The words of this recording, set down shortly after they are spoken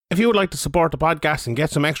If you would like to support the podcast and get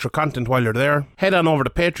some extra content while you're there, head on over to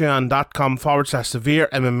patreon.com/Severe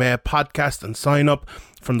MMA podcast and sign up.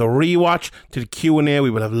 From the rewatch to the Q&A, we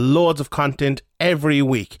will have loads of content every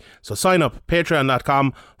week. So sign up,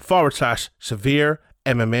 patreon.com/Severe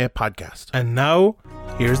MMA podcast. And now,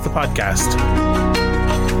 here's the podcast.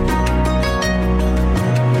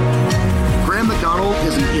 Graham McDonald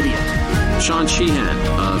is an idiot. Sean Sheehan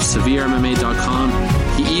of SevereMMA.com.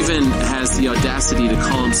 He even has the audacity to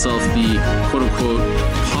call himself the quote-unquote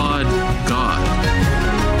pod god.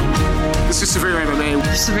 This is Severe MMA.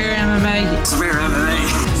 Severe MMA. Severe MMA.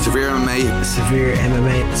 Severe MMA. Severe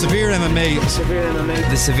MMA. Severe MMA. Severe MMA.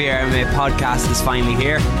 The Severe MMA podcast is finally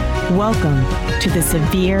here. Welcome to the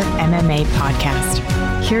Severe MMA podcast.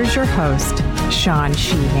 Here's your host, Sean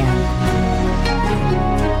Sheehan.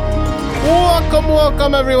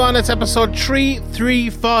 Welcome everyone. It's episode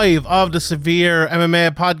 335 of the Severe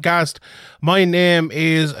MMA podcast. My name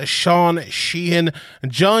is Sean Sheehan,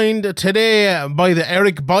 joined today by the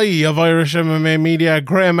Eric Boy of Irish MMA Media,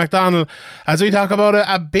 Graham McDonald, as we talk about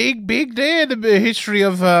a big day in the history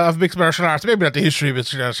of mixed martial arts. Maybe not the history of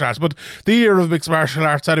mixed martial arts, but the year of mixed martial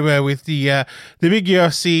arts anyway, with the big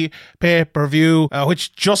UFC pay-per-view,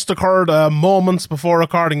 which just occurred moments before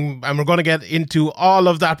recording, and we're going to get into all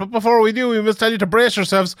of that. But before we do, we must tell you to brace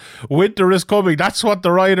yourselves. Winter is coming. That's what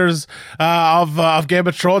the writers of Game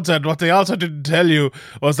of Thrones said. What they also didn't tell you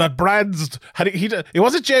was that Brands it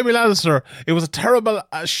wasn't Jamie Lannister, it was a terrible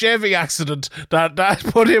shaving accident that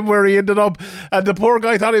put him where he ended up, and the poor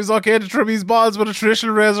guy thought he was okay to trim his balls with a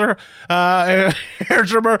traditional razor hair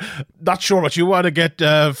trimmer. Not sure what you want to get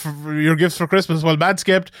for your gifts for Christmas. Well,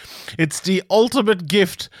 Manscaped, it's the ultimate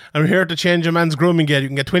gift. I'm here to change a man's grooming game. You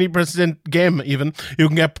can get 20% game even. You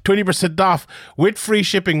can get 20% off with free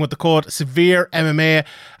shipping with the code SevereMMA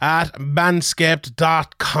at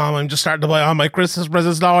manscaped.com. I'm just starting to buy all my Christmas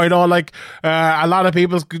presents now. I know, like a lot of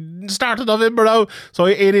people started November now, so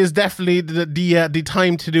it is definitely the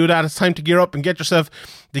time to do that. It's time to gear up and get yourself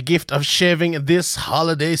the gift of shaving this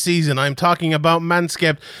holiday season. I'm talking about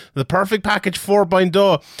Manscaped, the perfect package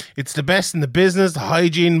 4.0. It's the best in the business. The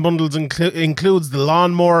hygiene bundles includes the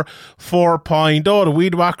Lawnmower 4.0, the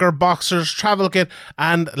Weed Whacker, Boxers, Travel Kit,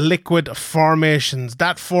 and Liquid Formations.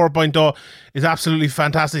 That 4.0 is absolutely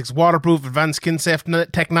fantastic. It's waterproof, advanced skin safe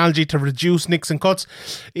technology to reduce nicks and cuts.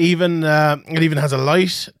 It even has a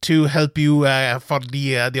light to help you for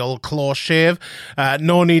the old close shave.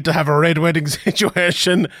 No need to have a red wedding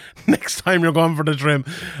situation next time you're going for the trim.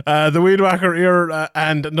 The Weed Whacker ear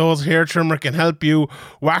and nose hair trimmer can help you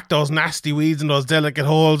whack those nasty weeds and those delicate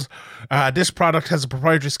holes. This product has a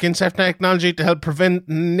proprietary skin safe technology to help prevent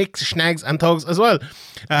nicks, snags, and tugs as well.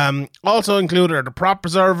 Also included are the crop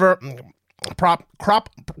preserver.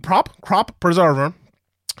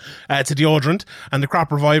 It's a deodorant, and the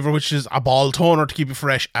crop reviver, which is a ball toner to keep you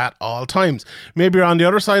fresh at all times. Maybe you're on the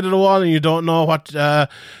other side of the wall and you don't know what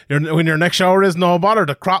when your next shower is. No bother,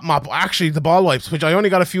 the crop mop, actually the ball wipes, which I only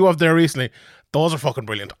got a few of there recently. Those are fucking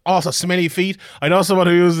brilliant. Also, smelly feet. I know someone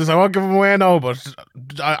who uses this. I won't give them away now, but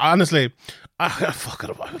honestly, fuck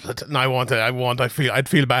it. No, I won't. I'd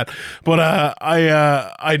feel bad. But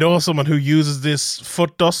I know someone who uses this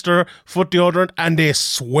foot deodorant, and they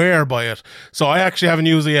swear by it. So I actually haven't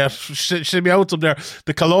used it yet. Should be out some there.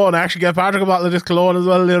 The cologne, I actually get Patrick a bottle of this cologne as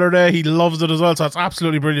well the other day. He loves it as well. So it's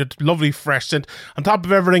absolutely brilliant. Lovely fresh scent. On top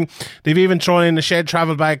of everything, they've even thrown in a shed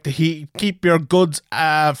travel bag to keep your goods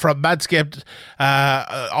from Manscaped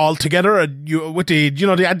all together. With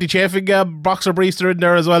the anti-chafing boxer briefs are in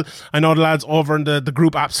there as well. I know the lads over in the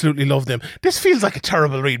group absolutely love them. This feels like a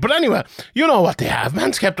terrible read, but anyway, you know what they have.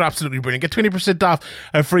 Manscaped are absolutely brilliant. Get 20% off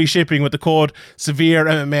free shipping with the code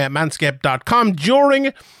SevereMMA at manscaped.com.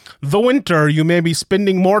 During the winter, you may be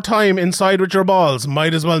spending more time inside with your balls.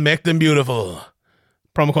 Might as well make them beautiful.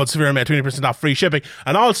 Promo code SevereMMA, 20% off free shipping.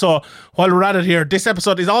 And also, while we're at it here, this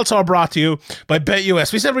episode is also brought to you by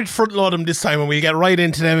BetUS. We said we'd front load them this time and we'll get right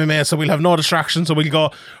into the MMA, so we'll have no distractions, so we'll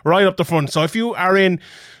go right up the front. So if you are in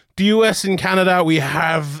the US and Canada, we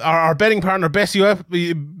have our betting partner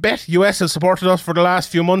BetUS has supported us for the last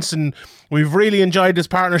few months, and we've really enjoyed this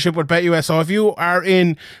partnership with BetUS. So if you are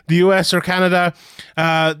in the US or Canada,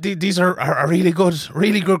 these are really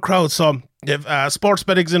good crowds. So sports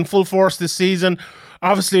betting's in full force this season.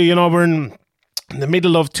 Obviously, you know, we're in the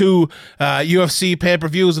middle of two UFC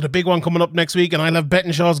pay-per-views, and a big one coming up next week, and I'll have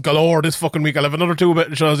betting shows galore this fucking week. I'll have another two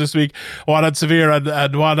betting shows this week, one on Severe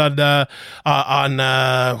and one on where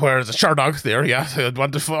is it, Sherdog there, yeah. I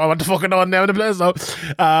want to fucking know now the place now.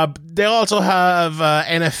 They also have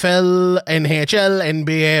NFL, NHL,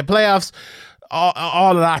 NBA playoffs.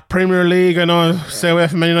 all of that Premier League. I know, stay away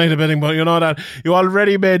from Man United betting, but you know that you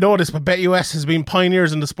already may know this, but BetUS has been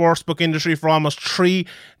pioneers in the sportsbook industry for almost 3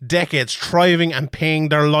 decades, thriving and paying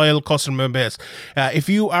their loyal customer base. If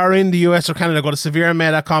you are in the US or Canada, go to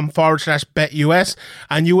severemma.com/BetUS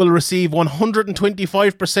and you will receive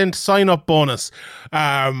 125% sign-up bonus.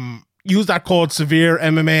 Use that code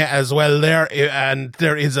SevereMMA as well there, and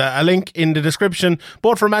there is a link in the description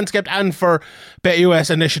both for Manscaped and for BetUS,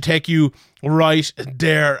 and they should take you right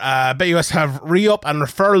there. BetUS have re-up and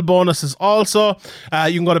referral bonuses also.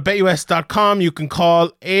 You can go to betus.com. You can call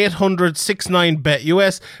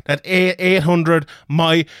 800-69-BET-US. That's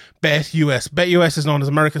 800-MY-BET-US. BetUS is known as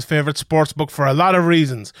America's favorite sportsbook for a lot of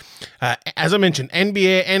reasons. As I mentioned,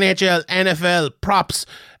 NBA, NHL, NFL, props,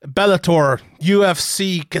 Bellator,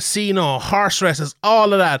 UFC, casino, horse races,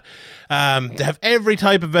 all of that. They have every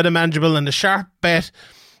type of bet imaginable, and the Sharp Bet,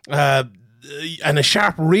 and a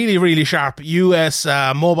sharp, really, really sharp US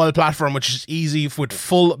mobile platform, which is easy with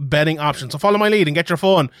full betting options. So follow my lead and get your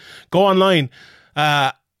phone. Go online.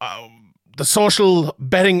 The social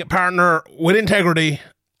betting partner with integrity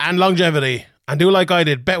and longevity. And do like I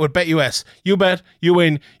did. Bet with BetUS. You bet, you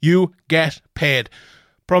win, you get paid.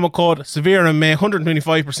 Promo code SevereMMA,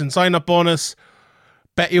 125% sign-up bonus.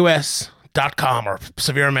 BetUS.com or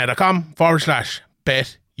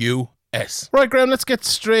SevereMMA.com/BetUS. Right, Graham, let's get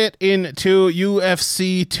straight into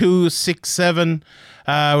UFC 267.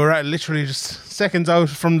 We're at literally just seconds out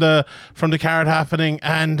from the card happening,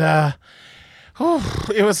 and it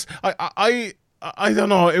was I don't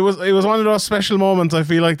know. It was one of those special moments, I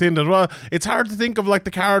feel like, didn't it? Well, it's hard to think of like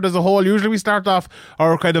the card as a whole. Usually we start off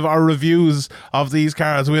our reviews of these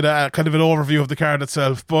cards with a kind of an overview of the card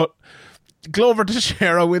itself. But Glover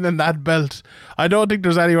Teixeira winning that belt, I don't think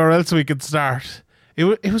there's anywhere else we could start.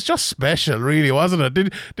 It was just special, really, wasn't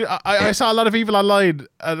it? I saw a lot of people online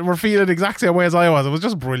and were feeling the exact same way as I was. It was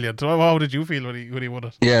just brilliant. How did you feel when he won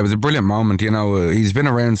it? Yeah, it was a brilliant moment. You know, he's been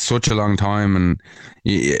around such a long time, and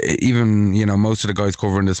even, you know, most of the guys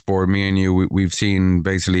covering the sport, me and you, we've seen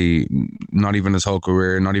basically not even his whole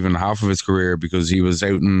career, not even half of his career, because he was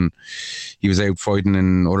out fighting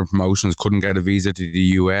in other promotions, couldn't get a visa to the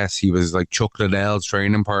US. He was like Chuck Liddell's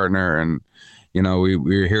training partner, and you know, we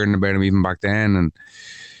were hearing about him even back then, and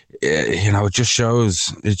you know, it just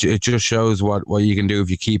shows what you can do if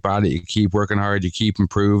you keep at it, you keep working hard, you keep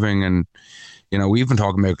improving. And you know, we've been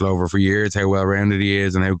talking about Glover for years, how well-rounded he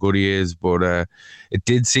is and how good he is, but it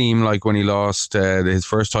did seem like when he lost his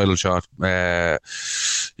first title shot,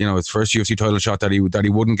 you know, his first UFC title shot, that he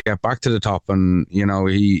wouldn't get back to the top. And you know,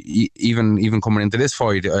 he even coming into this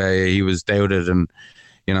fight, he was doubted. And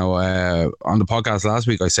you know, on the podcast last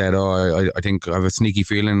week, I said, I think I have a sneaky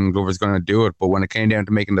feeling Glover's going to do it. But when it came down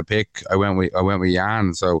to making the pick, I went with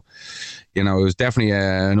Jan. So, you know, it was definitely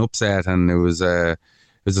an upset, and it was a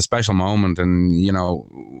special moment. And you know,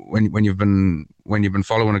 when you've been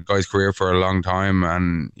following a guy's career for a long time,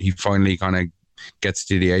 and he finally kind of gets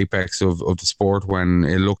to the apex of the sport when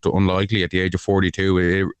it looked unlikely at the age of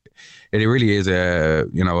 42, it really is a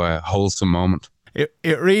wholesome moment.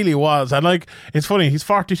 It really was. And like, it's funny, he's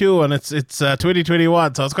 42 and it's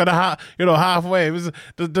 2021, so it's kind of halfway. It was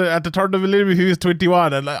at the turn of millennium he was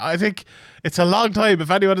 21, and I think it's a long time.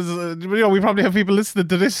 If anyone is, we probably have people listening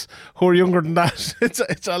to this who are younger than that.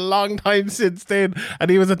 It's a long time since then,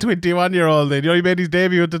 and he was a 21-year-old then. You know, he made his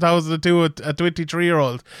debut in 2002, a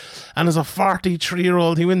 23-year-old, and as a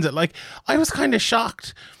 43-year-old he wins it. Like, I was kind of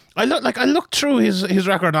shocked. I looked through his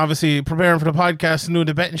record, obviously preparing for the podcast and doing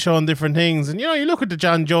the betting show and different things, and you know, you look at the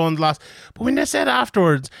John Jones loss, but when they said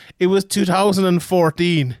afterwards it was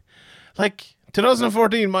 2014, like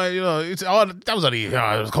 2014, that was only it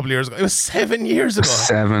was a couple of years ago. It was 7 years ago.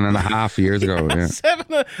 7.5 years ago. Yeah.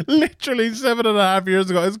 Literally 7.5 years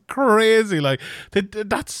ago. It's crazy. Like,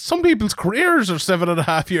 that's some people's careers are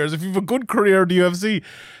 7.5 years. If you have a good career in the UFC,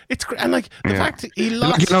 it's great. And like the fact that he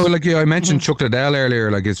lost. I mentioned Chuck Liddell earlier,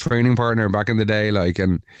 like his training partner back in the day. Like,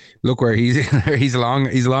 and look where he's long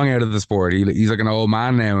out of the sport. He's like an old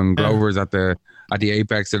man now, and Glover's at the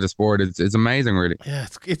apex of the sport. It's amazing, really. Yeah,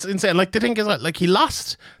 it's insane. Like, the thing is, like, he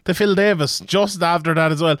lost to Phil Davis just after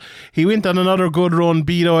that as well. He went on another good run,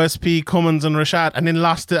 beat OSP, Cummins and Rashad, and then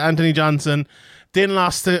lost to Anthony Johnson, then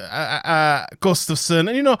lost to Gustafsson.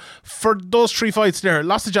 And you know, for those 3 fights there,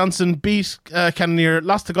 lost to Johnson, beat Cannonier,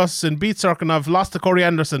 lost to Gustafsson, beat Serkinov, lost to Corey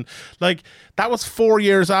Anderson. Like, that was 4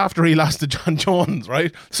 years after he lost to John Jones,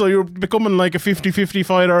 right? So you're becoming like a 50-50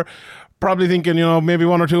 fighter. probably thinking, maybe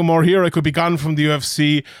one or two more here, I could be gone from the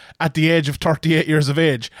UFC at the age of 38 years of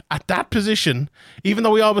age. At that position, even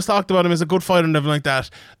though we always talked about him as a good fighter and everything like that,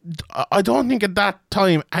 I don't think at that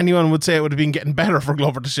time anyone would say it would have been getting better for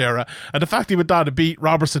Glover Teixeira. And the fact he would die to beat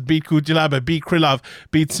Robertson, beat Kudilaba, beat Krylov,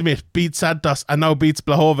 beat Smith, beat Santos, and now beats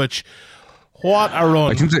Blachowicz. What a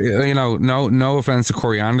run. I think that, no offense to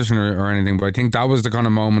Corey Anderson or anything, but I think that was the kind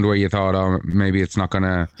of moment where you thought, oh, maybe it's not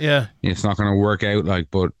gonna work out.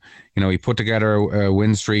 But he put together a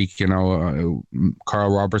win streak.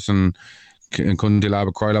 Carl Robertson,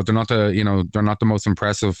 Kundilaba, Krylov. They're not the most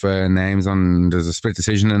impressive names. There's a split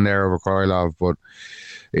decision in there over Krylov, but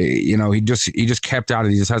he just kept at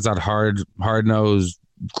it. He just has that hard-nosed,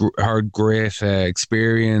 hard grit,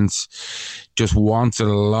 experience, just wants it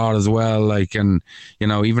a lot as well. Even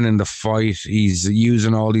in the fight, he's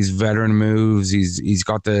using all these veteran moves. He's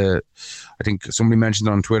got I think somebody mentioned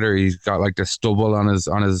on Twitter, he's got like the stubble on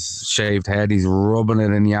his shaved head. He's rubbing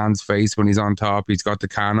it in Jan's face when he's on top. He's got the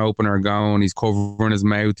can opener going. He's covering his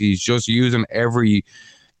mouth. He's just using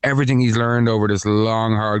everything he's learned over this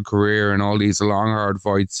long, hard career and all these long, hard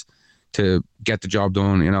fights to get the job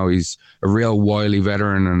done. He's a real wily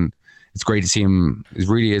veteran, and it's great to see him. It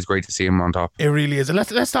really is great to see him on top. It really is. And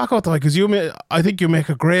let's talk about that, because I think you make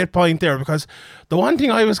a great point there, because the one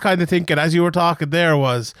thing I was kind of thinking as you were talking there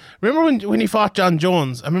was, remember when he fought John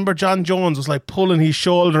Jones? I remember John Jones was like pulling his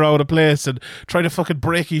shoulder out of place and trying to fucking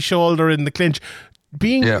break his shoulder in the clinch,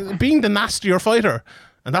 being the nastier fighter.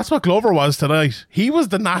 And that's what Glover was tonight. He was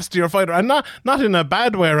the nastier fighter, and not in a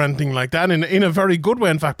bad way or anything like that. In a very good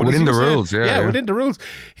way, in fact. But within the rules, within the rules.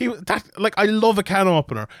 I love a can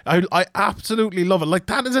opener. I absolutely love it. Like,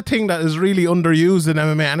 that is a thing that is really underused in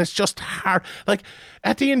MMA, and it's just hard. Like,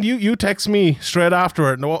 at the end, you text me straight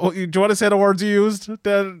after it. Do you want to say the words you used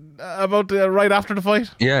about right after the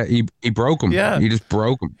fight? Yeah, he broke him. Yeah, he just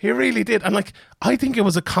broke him. He really did. And I think it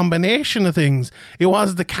was a combination of things. It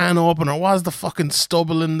was the can opener. It was the fucking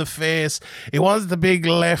stubble in the face. It was the big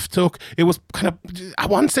left hook. It was kind of, at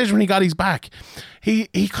one stage when he got his back, he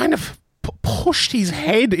kind of pushed his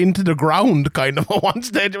head into the ground, kind of, at one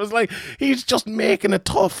stage. It was like he's just making it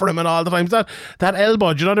tough for him at all the times. That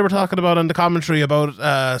elbow, do you know, they were talking about on the commentary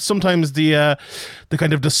about sometimes the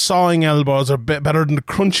kind of the sawing elbows are better than the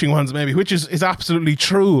crunching ones, maybe, which is absolutely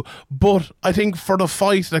true. But I think for the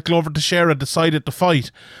fight that Glover Teixeira decided to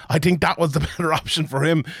fight, I think that was the better option for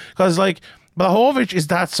him, because Blachowicz is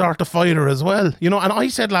that sort of fighter as well, and I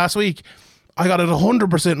said last week, I got it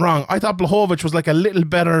 100% wrong. I thought Blachowicz was like a little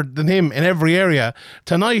better than him in every area.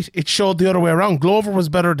 Tonight, it showed the other way around. Glover was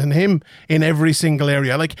better than him in every single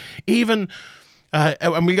area. Even,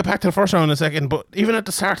 and we'll get back to the first round in a second, but even at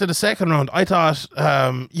the start of the second round, I thought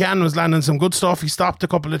Jan was landing some good stuff. He stopped a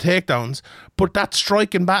couple of takedowns, but that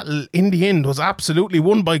striking battle in the end was absolutely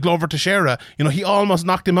won by Glover Teixeira. He almost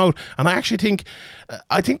knocked him out. And I actually think,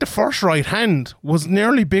 the first right hand was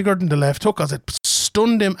nearly bigger than the left hook, because it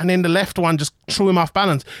stunned him, and then the left one just threw him off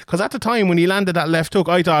balance. Because at the time when he landed that left hook,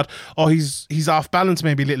 I thought, he's off balance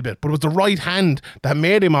maybe a little bit, but it was the right hand that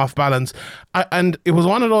made him off balance. And it was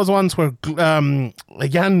one of those ones where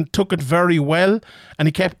Jan took it very well, and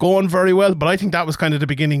he kept going very well, but I think that was kind of the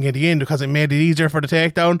beginning of the end, because it made it easier for the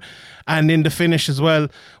takedown. And then the finish as well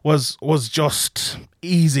was just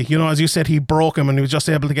easy. As you said, he broke him and he was just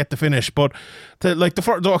able to get the finish. But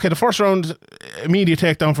the first round, immediate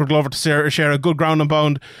takedown for Glover Teixeira, good ground and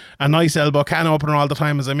pound, a nice elbow, can opener all the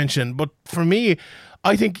time, as I mentioned. But for me,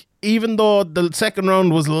 I think even though the second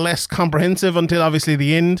round was less comprehensive until obviously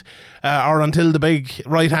the end, or until the big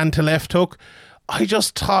right hand to left hook, I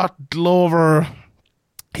just thought Glover,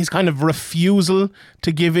 his kind of refusal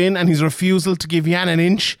to give in and his refusal to give Jan an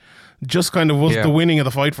inch just kind of was the winning of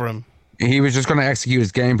the fight for him. He was just going to execute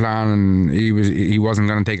his game plan, and he wasn't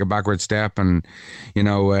going to take a backward step. And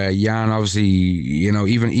Jan obviously,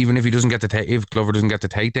 even if he doesn't get if Glover doesn't get the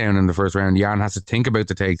takedown in the first round, Jan has to think about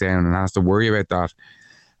the takedown and has to worry about that.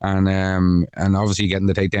 And obviously getting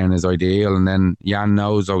the takedown is ideal. And then Jan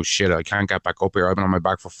knows, oh shit, I can't get back up here. I've been on my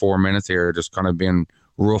back for 4 minutes here, just kind of being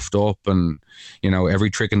roughed up, and every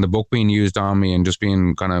trick in the book being used on me, and just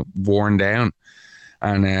being kind of worn down.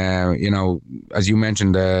 And as you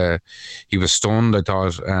mentioned, he was stunned, I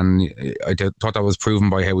thought, and I thought that was proven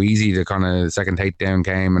by how easy the kind of second takedown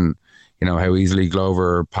came, and how easily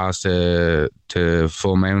Glover passed to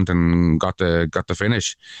full mount and got the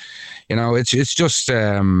finish. It's just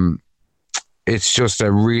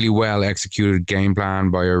a really well executed game plan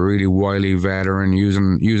by a really wily veteran,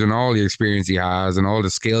 using all the experience he has and all the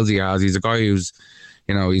skills he has. He's a guy who's,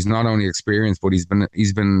 he's not only experienced, but he's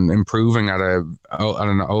been improving at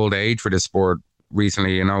an old age for this sport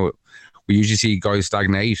recently. We usually see guys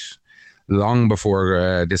stagnate, long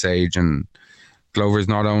before this age. And Glover's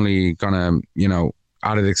not only gonna,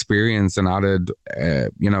 added experience and added,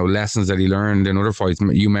 lessons that he learned in other fights.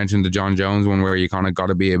 You mentioned the John Jones one where you kind of got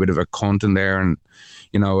to be a bit of a cunt in there, and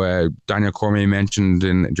Daniel Cormier mentioned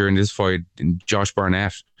during this fight Josh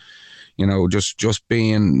Barnett. Just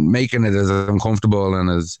making it as uncomfortable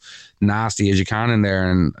and as nasty as you can in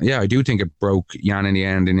there. And yeah, I do think it broke Jan in the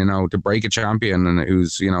end. And to break a champion and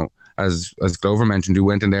who's as Glover mentioned, who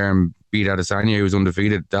went in there and beat Adesanya, who was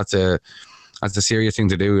undefeated, that's a serious thing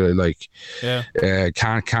to do. Like,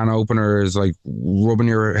 can openers, like rubbing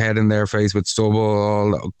your head in their face with stubble,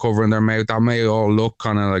 all covering their mouth, that may all look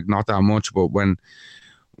kind of like not that much, but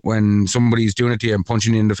when somebody's doing it to you and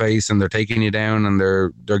punching you in the face and they're taking you down and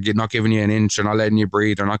they're not giving you an inch, they're not letting you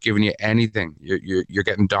breathe, they're not giving you anything, you're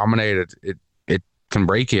getting dominated. It can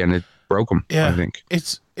break you, and it broke him. I think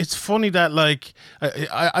it's funny that, like,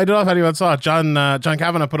 I don't know if anyone saw it. John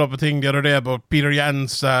Kavanagh put up a thing the other day about Peter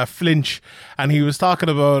Yan's flinch, and he was talking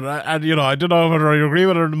about, and I don't know whether I agree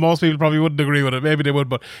with it, or most people probably wouldn't agree with it, maybe they would,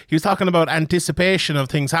 but he was talking about anticipation of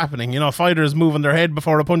things happening, fighters moving their head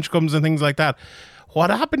before a punch comes and things like that. What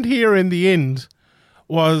happened here in the end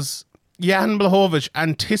was Jan Blachowicz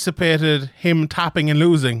anticipated him tapping and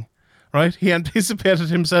losing, right? He anticipated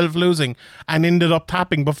himself losing and ended up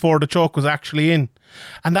tapping before the choke was actually in.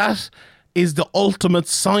 And that is the ultimate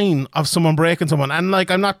sign of someone breaking someone. And, like,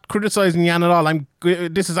 I'm not criticizing Jan at all.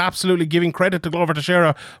 This is absolutely giving credit to Glover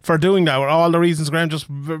Teixeira for doing that, or all the reasons Graham just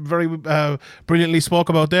very brilliantly spoke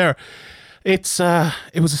about there. It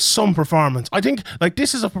was some performance. I think, like,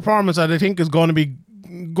 this is a performance that I think is going to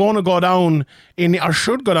go down or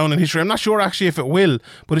should go down in history. I'm not sure actually if it will,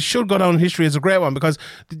 but it should go down in history as a great one, because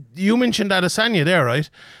you mentioned Adesanya there, right?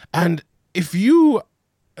 And if you,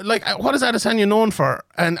 like, what is Adesanya known for,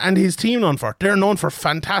 and his team known for? They're known for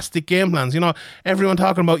fantastic game plans. Everyone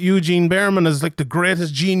talking about Eugene Behrman as like the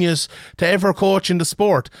greatest genius to ever coach in the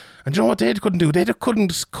sport. And you know what they couldn't do? They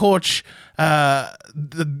couldn't coach he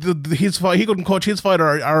couldn't coach his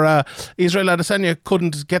fighter, or Israel Adesanya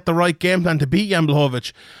couldn't get the right game plan to beat Jan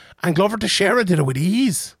Blachowicz. And Glover Teixeira did it with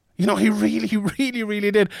ease. He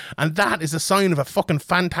really did. And that is a sign of a fucking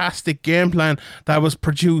fantastic game plan that was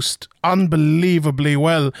produced unbelievably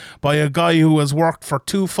well by a guy who has worked for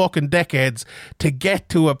 2 fucking decades to get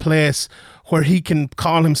to a place where he can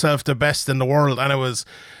call himself the best in the world. And it was,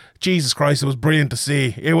 Jesus Christ, it was brilliant to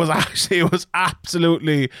see. It was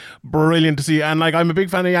absolutely brilliant to see. And, like, I'm a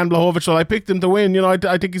big fan of Jan Blachowicz, so I picked him to win. I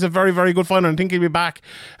think he's a very, very good fighter, and I think he'll be back.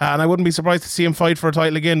 And I wouldn't be surprised to see him fight for a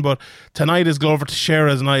title again. But tonight is Glover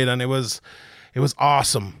Teixeira's night, and it was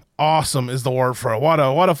awesome. Awesome is the word for it. What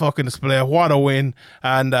a fucking display. What a win.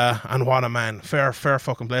 And what a man. Fair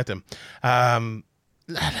fucking play to him.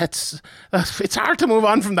 It's hard to move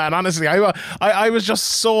on from that, honestly. I was just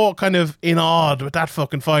so kind of in awe with that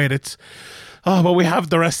fucking fight. But we have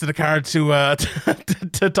the rest of the card to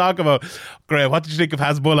talk about. Great. What did you think of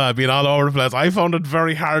Hasbulla being all over the place? I found it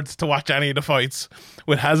very hard to watch any of the fights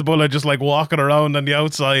with Hasbulla just like walking around on the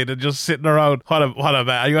outside and just sitting around. What a man.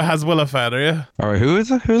 Are you a Hasbulla fan, are you? All right, who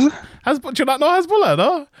is it? Do you not know Hasbulla,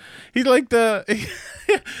 no? He's like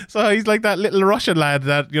so he's like that little Russian lad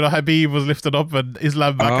that, Habib was lifted up and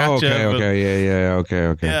Islam Makhachev.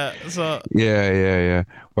 Okay. Yeah, so... Yeah.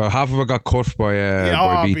 Well, half of it got cut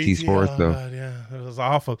by BT Sports, though. God, yeah, it was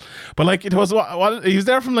awful. But, like, it was... he was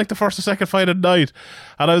there from, like, the first or second fight at night,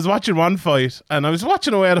 and I was watching one fight, and I was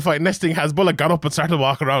watching away at the fight, and next thing, Hasbulla got up and started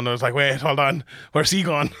walking around, and I was like, wait, hold on, where's he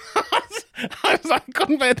gone? I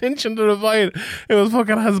couldn't pay attention to the fight. It was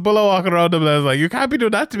fucking Hasbulla walking around him, and I was like, you can't be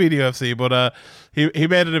doing that to me in the UFC. But he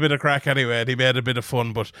made it a bit of crack anyway, and he made it a bit of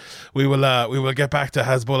fun. But we will get back to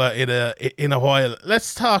Hasbulla in a while.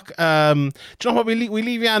 Let's talk. Do you know what? We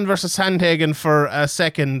leave Jan versus Sandhagen for a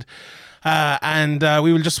second. And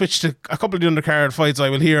we will just switch to a couple of the undercard fights.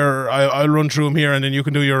 I'll run through them here, and then you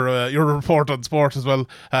can do your report on sport as well,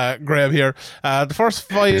 Graham. Here, the first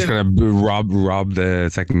fight. Just gonna rob the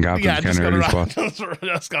second captain. Yeah, just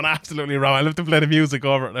gonna absolutely rob. I'll have to play the music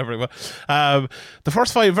over it everywhere. The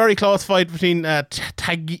first fight, very close fight between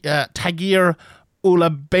Tagir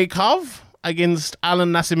Ulabekov against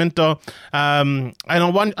Alan Nascimento.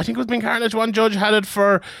 I think it was Ben Carnage. One judge had it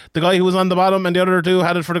for the guy who was on the bottom, and the other two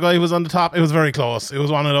had it for the guy who was on the top. It was very close. It was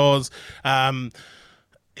one of those. There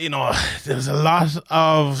was a lot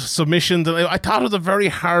of submissions. I thought it was a very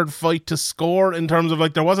hard fight to score in terms of,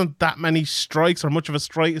 like, there wasn't that many strikes or much of a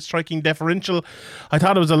striking differential. I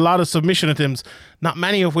thought it was a lot of submission attempts. not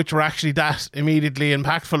many of which were actually that immediately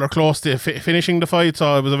impactful or close to finishing the fight.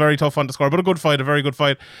 So it was a very tough one to score, but a good fight, a very good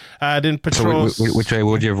fight. Then Petros. So which way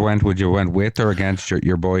would you have went? Would you went with or against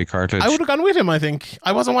your boy Cartilage? I would have gone with him. I think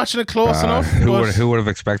I wasn't watching it close enough. Who would have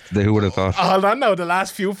expected? Who would have thought? Hold on now. The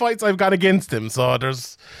last few fights I've got against him, so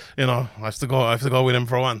there's, I have to go with him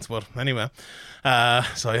for once. But anyway.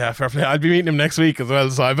 So yeah, fair play. I'll be meeting him next week as well,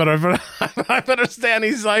 so I better stay on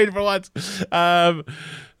his side for once.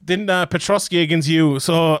 Then Petrosky against Hugh,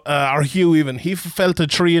 or Hugh even, he fell to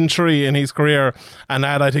 3-3 in his career, and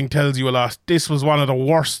that I think tells you a lot. This was one of the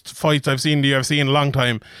worst fights I've seen in the UFC in a long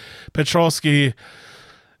time. Petrosky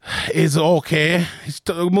is okay. He's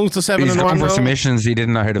moved to 7-1. He's gone for now. submissions. He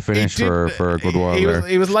didn't know how to finish for a good while there.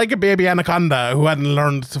 He was like a baby anaconda who hadn't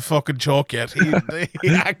learned to fucking choke yet. He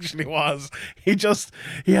actually was. He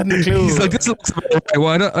hadn't a clue. He's like, this looks about right. Well,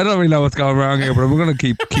 I don't really know what's going wrong here, but we're going to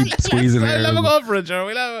keep squeezing here. We'll have a go for it, Joe.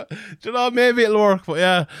 Maybe it'll work, but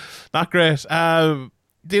yeah, not great.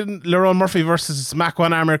 Didn't Lerone Murphy versus Makwan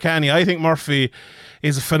Amirkhani. I think Murphy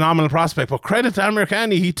is a phenomenal prospect, but credit to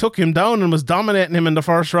Amirkhani, he took him down and was dominating him in the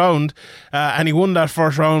first round, and he won that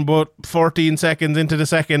first round, but 14 seconds into the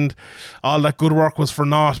second, all that good work was for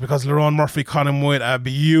naught because Lerone Murphy caught him with a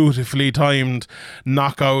beautifully timed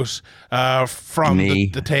knockout from the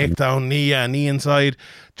takedown, knee inside.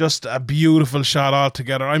 Just a beautiful shot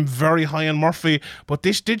altogether. I'm very high on Murphy, but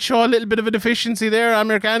this did show a little bit of a deficiency there.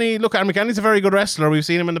 Amirkhani's a very good wrestler. We've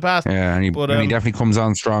seen him in the past. Yeah, and he definitely comes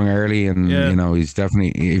on strong early, and he's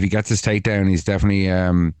definitely, if he gets his takedown, he's definitely,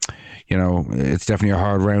 it's definitely a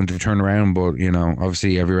hard round to turn around. But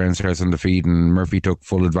obviously every round starts on the feet, and Murphy took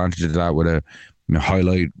full advantage of that with a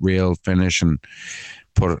highlight reel finish and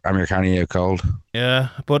put Amirkhani out cold. Yeah,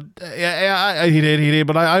 but he did.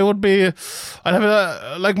 But I would be, I'd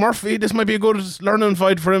have like Murphy. This might be a good learning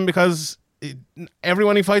fight for him because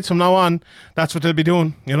everyone he fights from now on, that's what they'll be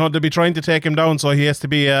doing. They'll be trying to take him down, so he has to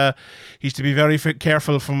be very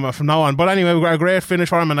careful from now on. But anyway, we've got a great finish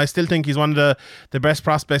for him, and I still think he's one of the best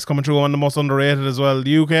prospects coming through, one of the most underrated as well.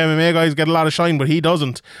 The UK MMA guys get a lot of shine, but he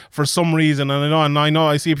doesn't for some reason. And I know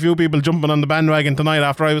I see a few people jumping on the bandwagon tonight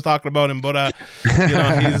after I was talking about him, but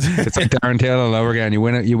it's like Darren Till all over again. You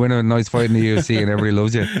win a nice fight in the UFC, and everybody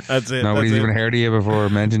loves you. That's it. Nobody's even heard of you before,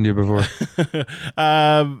 mentioned you before.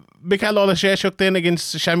 Mikhail Oleszejczuk then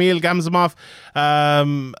against Shamil Gamzamov.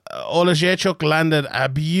 Oleszejczuk landed a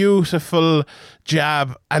beautiful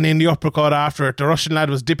jab and in the uppercut after it. The Russian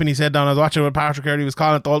lad was dipping his head down. I was watching with Patrick here. He was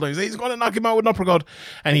calling it the whole time. He said he's going to knock him out with an uppercut,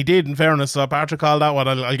 and he did, in fairness. So Patrick called that one.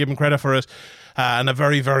 I'll give him credit for it. And a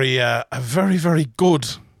very, very good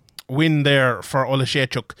win there for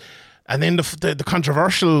Oleszejczuk. And then the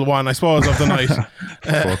controversial one, I suppose, of the night.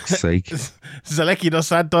 Fuck's sake. Zaleski dos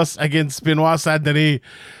Santos against Benoit Saint-Denis.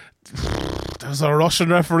 There's a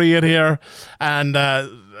Russian referee in here, and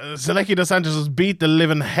Zaleski dos Santos was beat the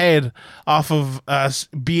living head off of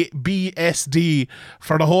BSD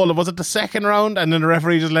for the whole of, was it the second round? And then the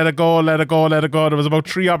referee just let it go. There was about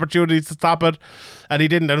 3 opportunities to stop it, and he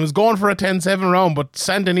didn't. And it was going for a 10-7 round, but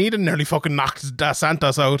Saint-Denis nearly fucking knocked dos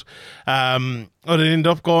Santos out. It ended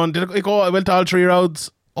up going, it went to all 3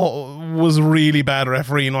 rounds. Oh, it was really bad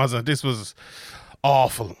refereeing, wasn't it? This was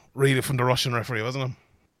awful, really, from the Russian referee, wasn't it?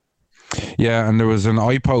 Yeah, and there was an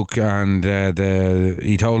eye poke, and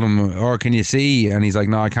he told him, can you see? And he's like,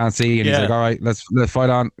 no, I can't see. And he's like, all right, let's fight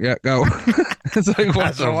on. Yeah, go. It's like,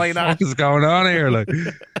 what the fuck is going on here? Like,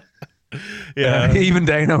 yeah. Even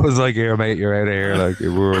Dana was like, here, mate, you're out of here. Like,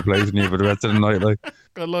 we're replacing you for the rest of the night. Like,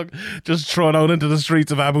 good luck. Just thrown out into the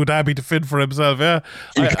streets of Abu Dhabi to fend for himself. Yeah,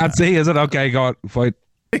 you can't see, is it? Okay, go on, fight.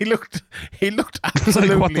 He looked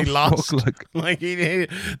absolutely lost. Like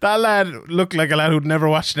that lad looked like a lad who'd never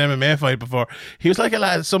watched an MMA fight before. He was like a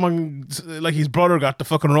lad, someone like his brother got the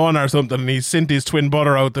fucking Rona or something, and he sent his twin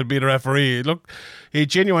brother out to be the referee. He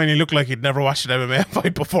genuinely looked like he'd never watched an MMA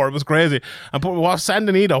fight before. It was crazy. And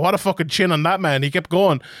Sandinito, what a fucking chin on that man. He kept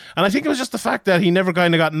going, and I think it was just the fact that he never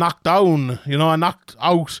kind of got knocked down, and knocked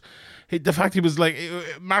out. The fact he was like,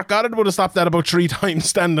 Mark Goddard would have stopped that about 3 times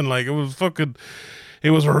standing. Like, it was fucking. It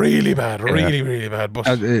was really bad, really bad. But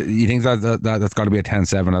you think that's got to be a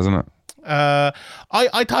 10-7, hasn't it? I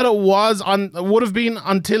thought it would have been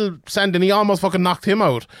until Saint-Denis almost fucking knocked him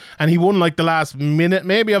out, and he won like the last minute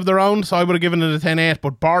maybe of the round. So I would have given it a 10-8,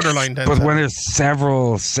 but borderline 10-7. But when there's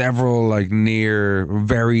several like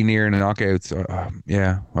very near knockouts, I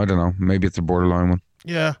don't know. Maybe it's a borderline one.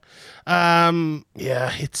 Yeah. It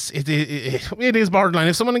is borderline.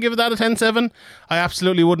 If someone had given that a 10-7, I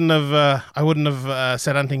absolutely wouldn't have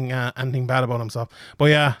said anything bad about himself. But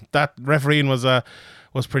yeah, that refereeing was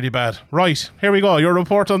was pretty bad. Right, here we go. Your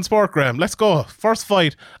report on sport, Graham. Let's go. First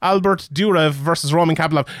fight, Albert Durev versus Roman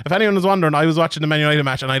Kapilov. If anyone was wondering, I was watching the Man United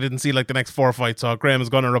match and I didn't see like the next 4 fights, so Graham is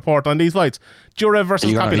going to report on these fights. Durev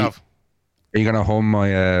versus Kapilov. Are you gonna hum my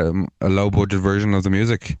a low budget version of the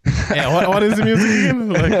music? Yeah, what is the music again?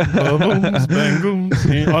 Like booms, bang, booms.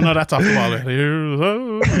 Oh no, that's off the wall. Here's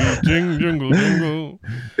a jingle, jingle.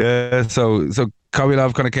 Yeah, so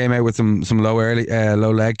Kapilov kind of came out with some low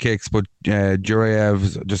leg kicks, but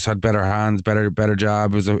Jurayev just had better hands, better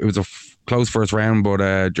jab. It was a close first round, but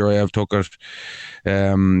Jurayev took it.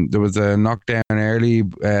 There was a knockdown early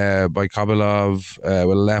by Kapilov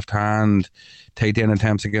with a left hand, takedown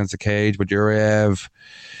attempts against the cage, but Jurayev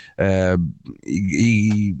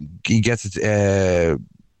he gets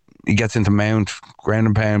into mount, ground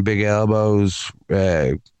and pound, big elbows,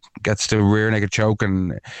 gets to rear naked choke,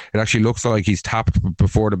 and it actually looks like he's tapped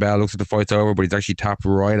before the bell. Looks like the fight's over, but he's actually tapped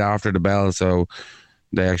right after the bell. So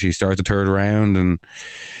they actually start the third round, and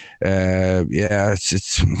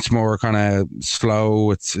it's more kind of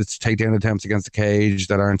slow. It's takedown attempts against the cage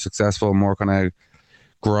that aren't successful. More kind of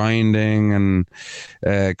grinding, and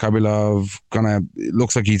Kapilov kind of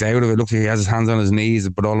looks like he's out of it. Looks like he has his hands on his knees,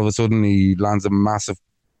 but all of a sudden he lands a massive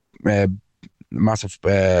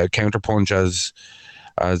counter punch as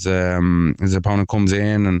his opponent comes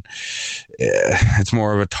in, and it's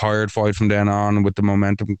more of a tired fight from then on with the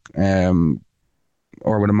momentum,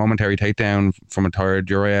 or with a momentary takedown from a tired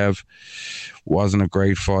Jurayev. Wasn't a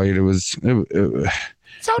great fight. It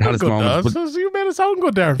Sounded good, though. You made it sound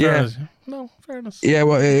good there. Yeah. No, fairness. Yeah,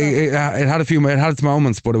 well, it had its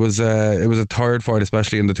moments, but it was a tired fight,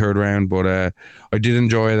 especially in the third round. But I did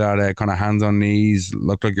enjoy that kind of hands on knees,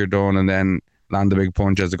 look like you're done, and then land a big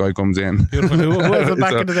punch as the guy comes in. Beautiful. Who was it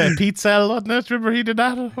back in the day? Pete Sell, wasn't it? Remember he did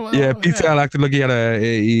that? Well, yeah, Pete Sell acted like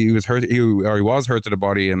he was hurt. He was hurt to the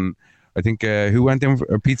body, and I think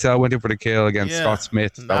Pete Sell went in for the kill against Scott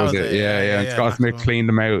Smith. That was it. Yeah. And Scott Smith cleaned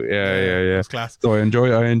him out. Yeah. Class. So I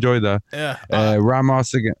enjoyed that. Yeah.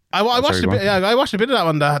 Ramos again. I watched a bit of that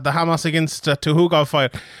one, the Hamas against Tuhugov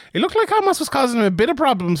fight. It looked like Hamas was causing him a bit of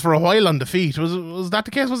problems for a while on the feet. Was that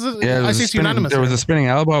the case? Was it? Yeah, I see it's unanimous. There was a spinning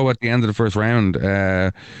elbow at the end of the first round.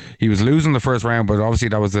 He was losing the first round, but obviously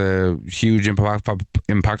that was a huge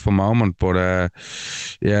impactful moment. But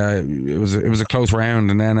it was a close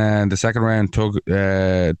round, and then the second round took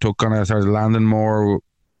kind of started landing more.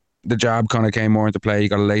 The jab kind of came more into play. He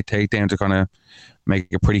got a late takedown to kind of make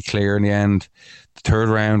it pretty clear in the end. The third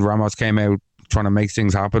round, Ramos came out trying to make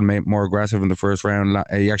things happen, more aggressive in the first round.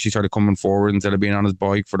 He actually started coming forward instead of being on his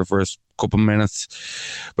bike for the first couple of minutes.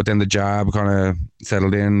 But then the jab kind of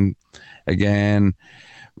settled in again,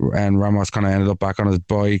 and Ramos kind of ended up back on his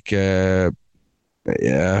bike.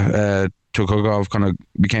 Tukugov kind of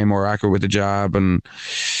became more accurate with the jab, and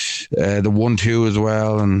the 1-2 as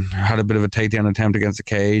well, and had a bit of a takedown attempt against the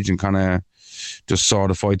cage, and kind of just saw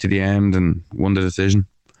the fight to the end and won the decision.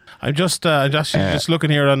 I'm just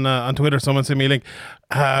looking here on Twitter. Someone sent me a link.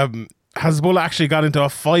 Hasbulla actually got into a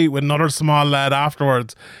fight with another small lad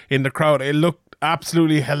afterwards in the crowd. It looked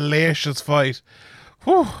absolutely hellacious fight.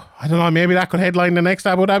 Whew, I don't know. Maybe that could headline the next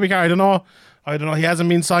Abu Dhabi card. I don't know. He hasn't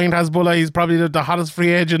been signed, Hasbulla. He's probably the hottest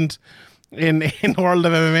free agent in the world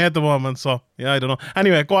of MMA at the moment. So yeah, I don't know.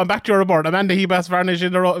 Anyway, go on back to your report. Amanda Ribas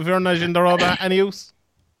Virna any use?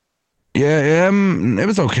 Yeah, it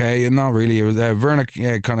was okay. Not really. It was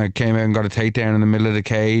Virna kind of came out and got a takedown in the middle of the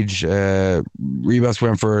cage. Ribas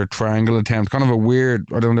went for a triangle attempt, kind of a weird.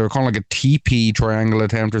 I don't know. They were calling like a TP triangle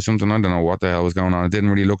attempt or something. I don't know what the hell was going on. It didn't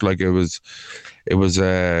really look like it was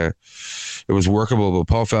workable.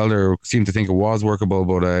 But Paul Felder seemed to think it was workable.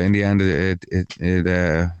 But in the end, it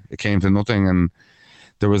came to nothing. And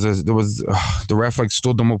there was the ref like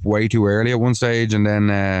stood them up way too early at one stage, and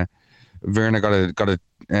then Virna got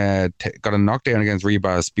a knockdown against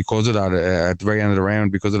Ribas because of that at the very end of the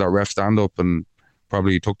round, because of that ref stand up, and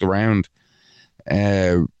probably took the round.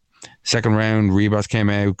 Second round, Ribas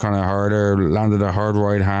came out kind of harder, landed a hard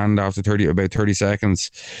right hand after about 30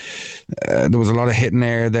 seconds. There was a lot of hitting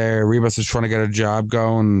there. Ribas was trying to get a jab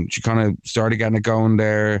going. She kind of started getting it going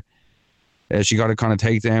there. She got a kind of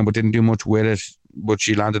takedown, but didn't do much with it. But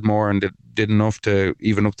she landed more and did enough to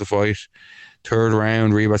even up the fight. Third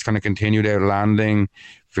round, Ribas kind of continued out landing.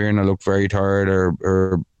 Virna looked very tired.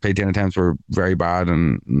 Her takedown attempts were very bad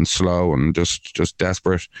and slow and just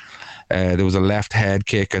desperate. There was a left head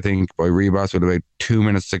kick, I think, by Ribas with about 2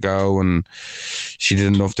 minutes to go, and she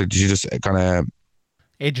did enough that she just kind of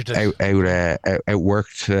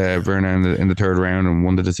outworked Virna in the third round and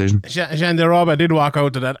won the decision. Jandiroba did walk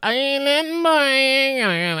out to that.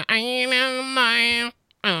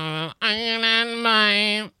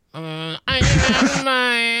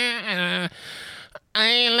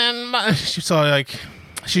 Island. So like,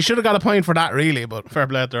 she should have got a point for that, really, but fair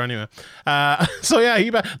play to her anyway. So yeah,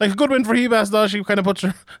 like a good win for Hebas though. She kind of puts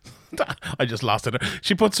her. I just lost it.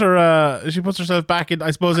 She puts herself back in,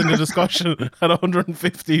 I suppose, in the discussion at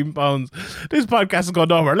 £115. This podcast is going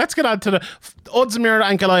nowhere. Let's get on to the Ozdemir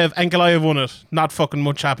Ankalaev. Ankalaev won it. Not fucking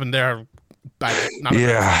much happened there. Bad. Not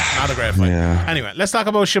a great fight. Yeah. Anyway, let's talk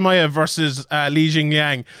about Chimaev versus Li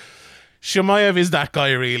Jingliang. Chimaev is that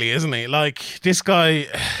guy, really, isn't he? Like, this guy.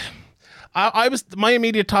 My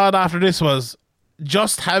immediate thought after this was,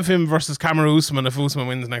 just have him versus Kamaru Usman if Usman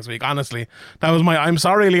wins next week. Honestly, that was I'm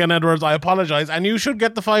sorry, Leon Edwards. I apologize, and you should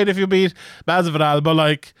get the fight if you beat Masvidal. But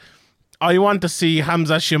like, I want to see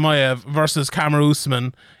Hamza Chimaev versus Kamaru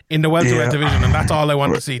Usman in the welterweight division, and that's all I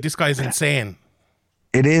want to see. This guy's insane.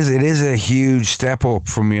 It is a huge step up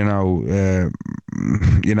from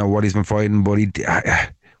what he's been fighting, but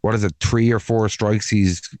what is it, 3 or 4 strikes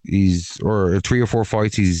or 3 or 4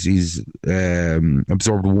 fights he's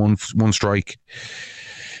absorbed one strike.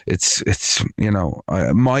 It's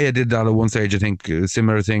Maya did that at one stage, I think, a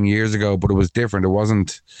similar thing years ago, but it was different. It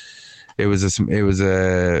wasn't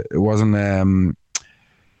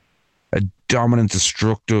a dominant,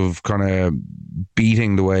 destructive kind of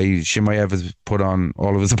beating the way Chimaev has put on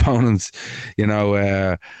all of his opponents.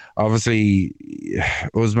 Obviously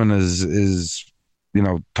Usman is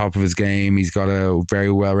top of his game. He's got a very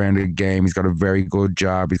well-rounded game. He's got a very good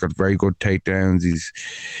jab. He's got very good takedowns.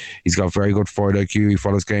 He's got very good fight IQ. He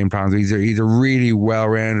follows game plans. He's a really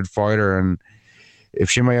well-rounded fighter. And if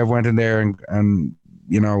Chimaev went in there and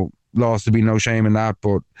lost, there'd be no shame in that.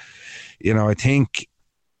 But I think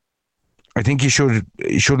you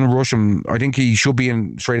shouldn't rush him. I think he should be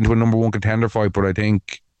straight into a number 1 contender fight. But I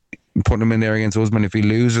think putting him in there against Usman, if he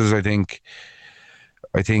loses, I think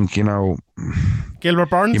Gilbert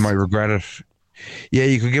Burns, you might regret it. Yeah,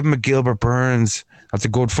 you could give him a Gilbert Burns. That's a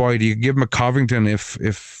good fight. You could give him a Covington if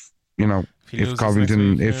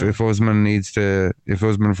Covington, if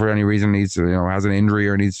Usman for any reason needs to, has an injury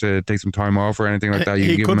or needs to take some time off or anything like that,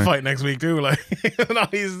 he could fight next week too. Like,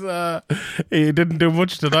 he didn't do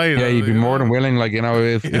much tonight. Yeah, he'd be more than willing. Like,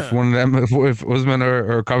 if one of them, if Usman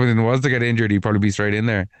or Covington was to get injured, he'd probably be straight in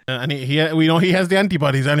there. And we know he has the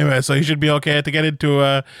antibodies anyway, so he should be okay to get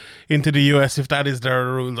into the US if that is their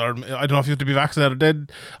rules. Or I don't know if you have to be vaccinated or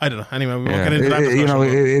dead. I don't know. Anyway, we won't get into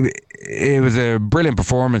that. It was a brilliant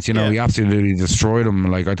performance. He absolutely destroyed him.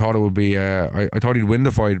 Like, I thought it would be. I thought he'd win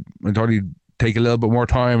the fight. I thought he'd take a little bit more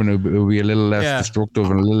time and it would be a little less destructive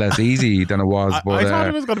and a little less easy than it was. But I thought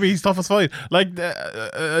it was going to be his toughest fight. Like,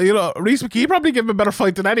 Rhys McKee probably gave him a better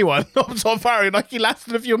fight than anyone up so far. Like, he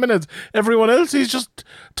lasted a few minutes. Everyone else, he's just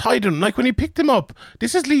tied him. Like, when he picked him up,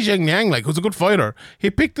 this is Li Jingliang, like, who's a good fighter.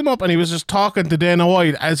 He picked him up and he was just talking to Dana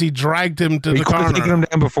White as he dragged him to the corner. He could have taken him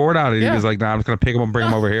down before that. He was like, nah, I'm just going to pick him up and bring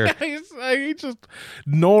him over here. He just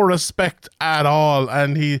no respect at all.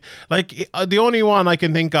 And he, like, the only one I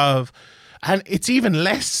can think of, and it's even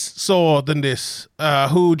less so than this,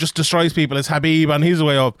 who just destroys people, is Khabib on his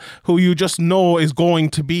way up, who you just know is going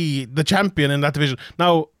to be the champion in that division.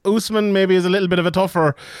 Now, Usman maybe is a little bit of a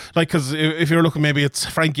tougher, like, because if you're looking, maybe it's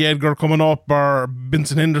Frankie Edgar coming up or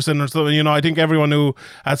Vincent Henderson or something. I think everyone knew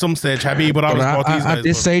at some stage Khabib would always both these guys. At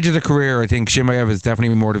this stage of the career, I think Chimaev is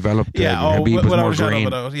definitely more developed. Khabib was more green.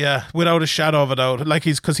 Without a shadow of a doubt. Like,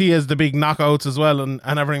 because he has the big knockouts as well and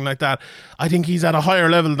everything like that. I think he's at a higher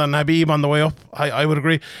level than Khabib on the way up. I would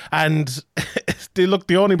agree. And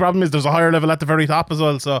the only problem is there's a higher level at the very top as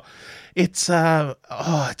well. So it's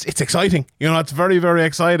exciting. It's very, very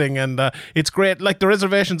exciting, and it's great. Like, the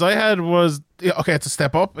reservations I had was, okay, it's a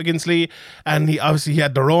step up against Lee, and he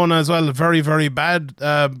had the Rona as well, a very, very bad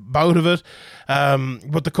bout of it.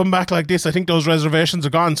 But to come back like this, I think those reservations are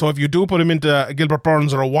gone. So if you do put him into a Gilbert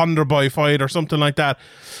Burns or a Wonderboy fight or something like that,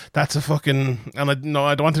 that's a fucking, and I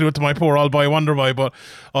don't want to do it to my poor old boy Wonderboy, but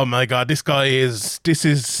oh my God, this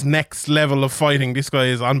is next level of fighting. This guy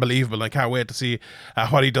is unbelievable. I can't wait to see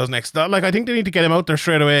what he does next. Like, I think they need to get him out there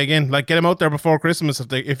straight away again. Like, get him out there before Christmas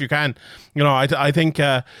if you can. I think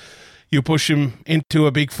you push him into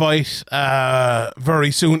a big fight very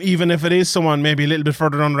soon, even if it is someone maybe a little bit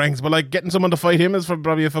further down the ranks. But like, getting someone to fight him is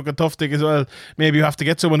probably a fucking tough thing as well. Maybe you have to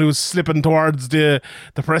get someone who's slipping towards the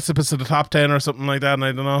precipice of the top 10 or something like that, and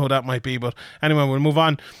I don't know who that might be. But anyway, we'll move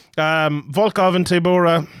on. Volkov and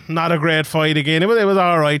Tybura, not a great fight again. It was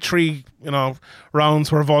all right. 3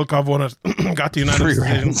 rounds where Volkov won it. Got the unanimous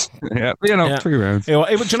decision. 3 rounds. Do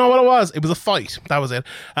you know what it was? It was a fight. That was it.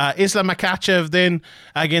 Islam Makhachev then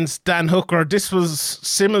against Dan Hooker. This was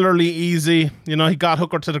similarly easy. He got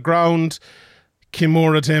Hooker to the ground,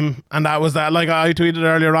 Kimura Tim, and that was that. Like I tweeted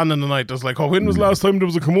earlier on in the night, I was like, "Oh, when was the last time there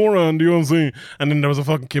was a Kimura on the UFC?" And then there was a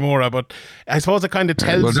fucking Kimura. But I suppose it kind of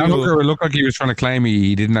tells well, Dan you. Hooker looked like he was trying to claim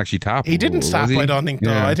he didn't actually tap. He didn't stop. I don't think.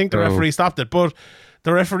 Though. I think the referee stopped it, but.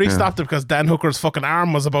 The referee stopped it because Dan Hooker's fucking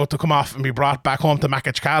arm was about to come off and be brought back home to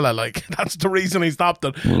Makachkala. Like, that's the reason he stopped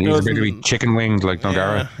it. He was going to be chicken winged like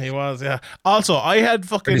Nogara. Yeah, he was, yeah. Also, I had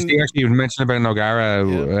fucking... He actually mentioned about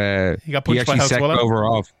Nogara. He got punched by House set Glover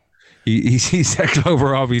off. He set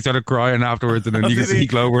Glover off. He started crying afterwards, and then you can see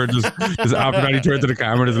Glover just after that he turned to the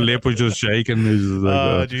camera. His lip was just shaking. He was just like,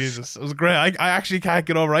 oh Jesus, it was great. I actually can't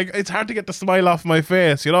get over. It's hard to get the smile off my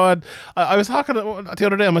face, you know. And I was talking the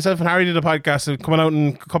other day. Myself and Harry did a podcast coming out in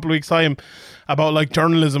a couple of weeks' time about like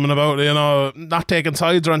journalism and about not taking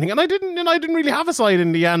sides or anything. And I didn't really have a side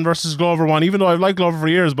in the Yan versus Glover one, even though I've liked Glover for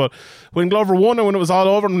years. But when Glover won and when it was all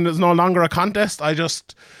over and it was no longer a contest, I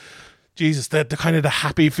just. Jesus, the kind of the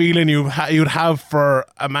happy feeling you'd have for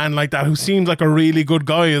a man like that who seems like a really good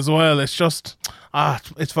guy as well. It's just,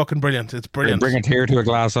 it's fucking brilliant. It's brilliant. Bring a tear to a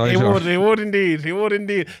glass eye. He would indeed. Do you know,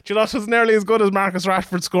 it was nearly as good as Marcus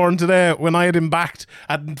Rashford scoring today when I had him backed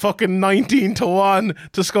at fucking 19-1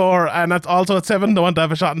 to score, and that's also at 7-1 to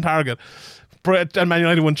have a shot on target. And Man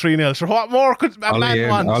United won 3-0. So what more could a man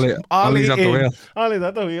want? Ollie's at the wheel. Ollie's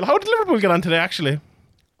at the wheel. How did Liverpool get on today, actually?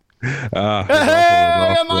 Hey,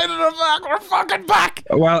 United are back. We're fucking back.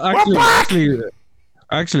 Well,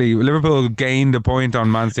 actually, Liverpool gained a point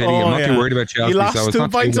on Man City. I'm not too worried about Chelsea. You lost 2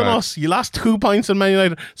 points on us. You lost 2 points on Man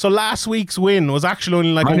United. So last week's win was actually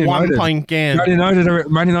only like a 1 point game.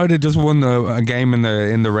 Man United just won a game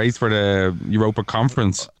in the race for the Europa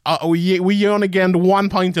Conference. We only gained 1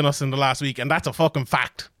 point in us in the last week, and that's a fucking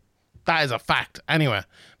fact. That is a fact. Anyway,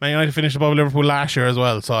 Man United finished above Liverpool last year as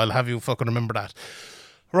well, so I'll have you fucking remember that.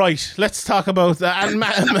 Right, let's talk about Makhachev.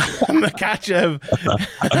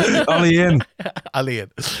 Ollie in.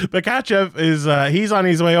 Makhachev is he's on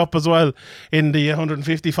his way up as well in the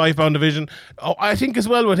 155-pound division. Oh, I think as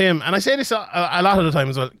well with him, and I say this a lot of the time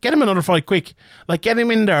as well, get him another fight quick. Like, get him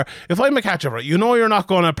in there. If I'm Makhachev, right, you know you're not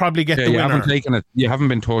going to probably get the winner. You haven't taken it. You haven't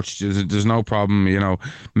been touched. There's no problem. You know,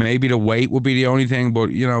 maybe the weight would be the only thing,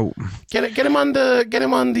 but you know, get him on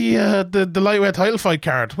the lightweight title fight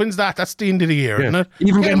card. When's that? That's the end of the year, isn't it?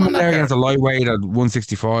 Even get him there against a lightweight at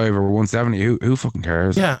 165 or 170. Who fucking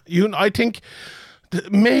cares? Yeah, I think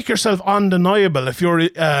make yourself undeniable if you're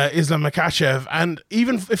Islam Makhachev, and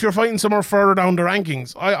even if you're fighting somewhere further down the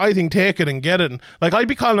rankings, I think take it and get it. And, like, I'd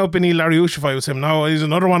be calling out Benil Dariush if I was him. Now he's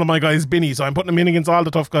another one of my guys, Benny, so I'm putting him in against all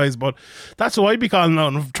the tough guys, but that's who I'd be calling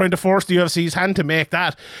out, and trying to force the UFC's hand to make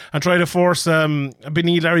that, and try to force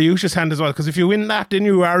Benil Dariush's hand as well, because if you win that, then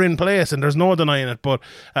you are in place and there's no denying it. But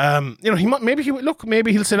maybe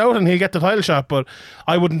he'll sit out and he'll get the title shot, but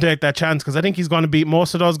I wouldn't take that chance, because I think he's going to beat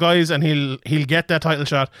most of those guys and he'll get that title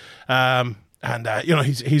shot.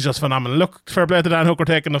 He's just phenomenal. Look, fair play to Dan Hooker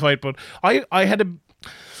taking the fight, but I had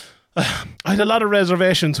a lot of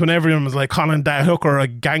reservations when everyone was like calling Dan Hooker a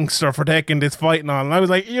gangster for taking this fight and all, and I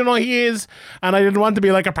was like, he is, and I didn't want to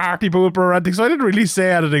be like a party pooper or anything, so I didn't really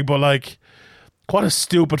say anything, but like, what a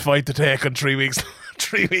stupid fight to take in 3 weeks.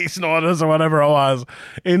 3 weeks notice or whatever it was.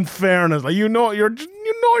 In fairness, like, you're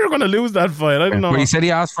going to lose that fight. I don't know. But he said he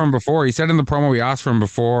asked for him before. He said in the promo he asked for him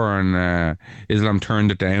before, and Islam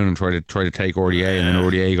turned it down and tried to take RDA, and then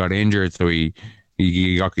RDA got injured, so he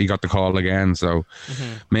got the call again. So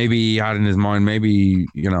maybe he had in his mind, I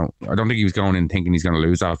don't think he was going in thinking he's going to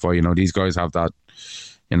lose that fight. These guys have that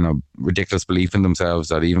ridiculous belief in themselves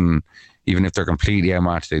that even if they're completely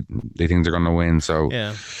outmatched, they think they're going to win. So,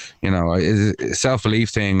 it's a self-belief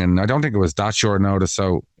thing. And I don't think it was that short notice.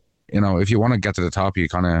 So, if you want to get to the top, you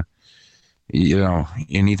kind of,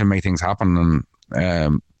 you need to make things happen.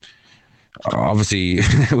 And obviously,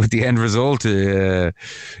 with the end result, it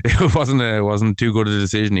wasn't too good a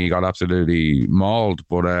decision. He got absolutely mauled.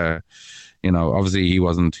 But, obviously he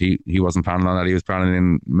wasn't planning on that. He was planning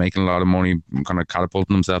on making a lot of money, kind of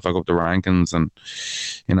catapulting himself back up the rankings, and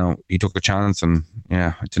he took a chance, and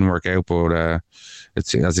it didn't work out. But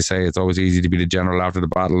it's, as you say, it's always easy to be the general after the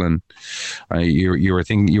battle, and you were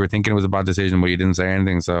thinking it was a bad decision, but you didn't say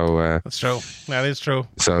anything. So that's true. That is true.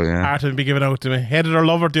 So yeah, hard to be given out to me. Hated or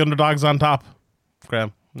love it, the underdog's on top.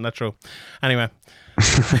 Graham, not true. Anyway.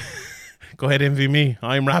 Go ahead, envy me.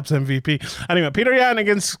 I'm Raps MVP. Anyway, Peter Yan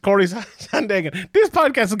against Corey Sandhagen. This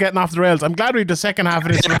podcast is getting off the rails. I'm glad we did the second half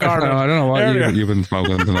of this recording. I don't know what you've been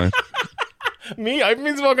smoking tonight. Me, I've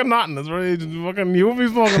been smoking nothing. It's really fucking you've been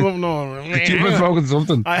smoking something. No. You've been smoking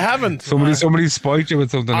something. I haven't. Somebody spiked you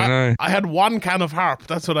with something. I had 1 can of Harp.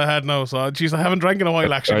 That's what I had now. So, geez, I haven't drank in a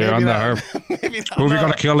while actually. You're on the Harp. Maybe that. Who have you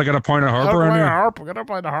got to kill to get a pint of Harp around here? We're gonna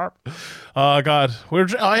find a Harp. Oh God,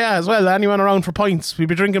 as well. Anyone around for pints? We'll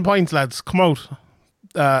be drinking pints, lads. Come out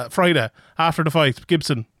Friday after the fight.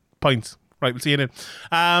 Gibson pints. Right, we'll see you then.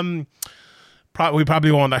 We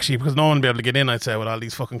probably won't actually because no one will be able to get in. I'd say with all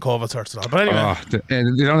these fucking COVID certs and all. But anyway,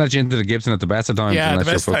 they don't let you into the Gibson at the best of times. yeah, the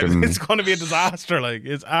best time. It's going to be a disaster. Like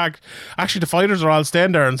it's actually the fighters are all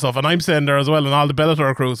staying there and stuff, and I'm staying there as well, and all the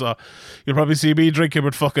Bellator crew. So you'll probably see me drinking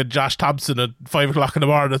with fucking Josh Thompson at 5 o'clock in the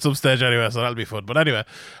morning at some stage anyway. So that'll be fun. But anyway,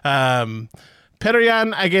 Petr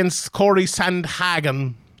Yan against Corey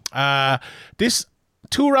Sandhagen. This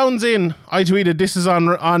 2 rounds in, I tweeted this is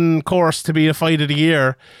on course to be a fight of the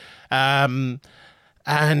year. And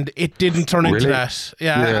it didn't turn into that.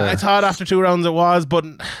 Yeah, I thought after 2 rounds it was, but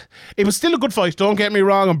it was still a good fight. Don't get me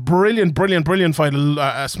wrong, a brilliant fight,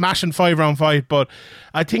 a smashing 5-round fight. But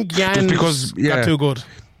I think Yan got too good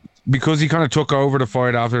because he kind of took over the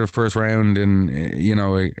fight after the first round, and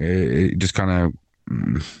it just kind of.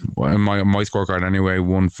 My scorecard anyway,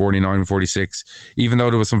 149-46. Even though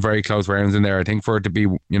there was some very close rounds in there, I think for it to be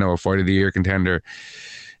a fight of the year contender,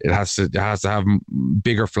 it has to have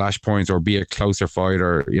bigger flashpoints or be a closer fight,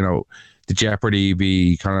 or the jeopardy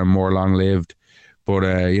be kind of more long lived. But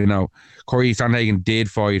Corey Sandhagen did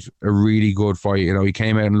fight a really good fight. He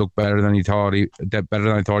came out and looked better than I thought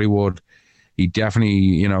he would. He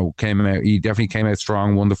definitely came out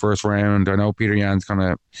strong, won the first round. I know Petr Yan's kind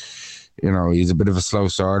of. He's a bit of a slow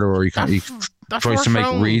starter, or he tries to make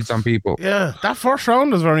reads on people. Yeah, that first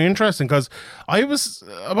round was very interesting because I was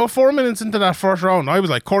about 4 minutes into that first round. I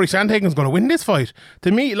was like, Corey Sandhagen's going to win this fight.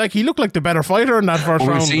 To me, like he looked like the better fighter in that first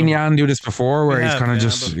round. We've seen Yan do this before, where he's kind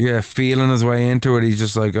of feeling his way into it. He's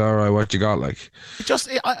just like, all right, what you got? Like,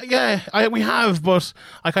 we have, but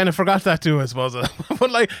I kind of forgot that too, I suppose.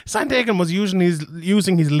 But like Sandhagen was using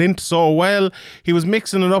his lint so well. He was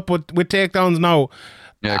mixing it up with takedowns now.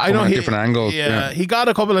 Yeah, I know different angles. Yeah, he got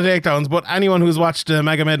a couple of takedowns, but anyone who's watched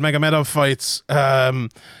Magomedov fights,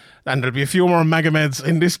 and there'll be a few more Magomeds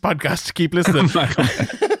in this podcast. Keep listening.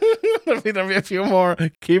 There'll be a few more.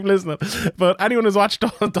 Keep listening. But anyone who's watched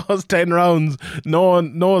those 10 rounds, no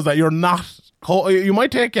one knows that you're not. You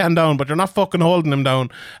might take Yan down, but you're not fucking holding him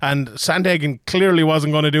down. And Sandhagen clearly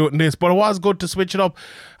wasn't going to do it in this, but it was good to switch it up.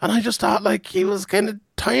 And I just thought like he was kind of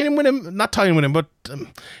not tying with him, but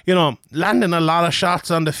landing a lot of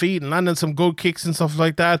shots on the feet and landing some good kicks and stuff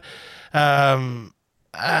like that. And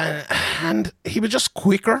he was just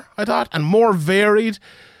quicker, I thought, and more varied.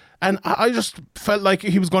 And I just felt like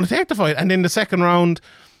he was going to take the fight. And in the second round,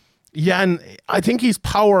 Yan, I think his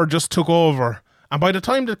power just took over. And by the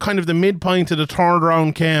time the midpoint of the third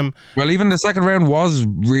round came... Well, even the second round was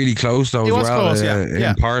really close, though, as well. Close,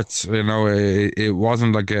 in parts, it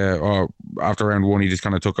wasn't like after round 1 he just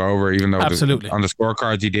kind of took over, even though on the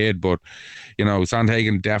scorecards he did. But,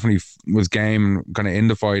 Sandhagen definitely was game kind of in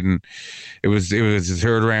the fight, and it was the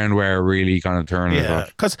third round where it really kind of turned. Yeah,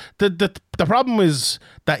 because the problem is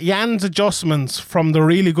that Yan's adjustments from the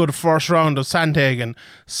really good first round of Sandhagen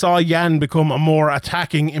saw Yan become a more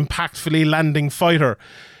attacking, impactfully landing fighter.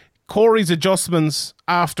 Corey's adjustments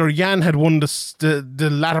after Yan had won the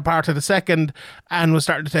latter part of the second and was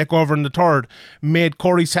starting to take over in the third made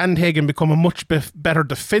Corey Sandhagen become a much better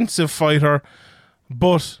defensive fighter,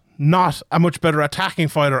 but not a much better attacking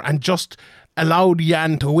fighter, and just allowed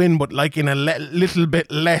Yan to win, but like in a little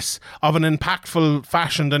bit less of an impactful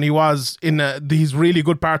fashion than he was in these really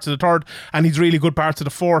good parts of the third and these really good parts of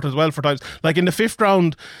the fourth as well for times. Like in the fifth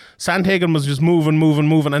round, Sandhagen was just moving,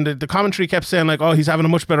 and the commentary kept saying like, oh, he's having a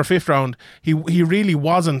much better fifth round. He really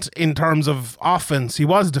wasn't in terms of offense. He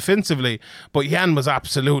was defensively, but Yan was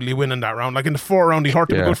absolutely winning that round. Like in the fourth round, he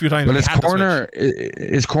hurt him a good few times. Well,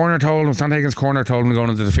 Sandhagen's corner told him going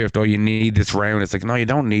into the fifth, oh, you need this round. It's like, no, you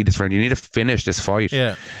don't need this round. You need to finish this fight.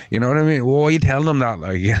 Yeah. You know what I mean? Why are you telling them that?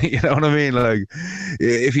 Like, you know what I mean? Like,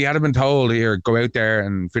 if he had been told, here, go out there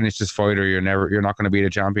and finish this fight, or you're not going to be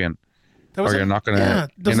the champion. You're not going to,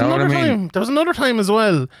 you know what I mean? There was another time as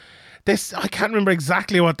well. I can't remember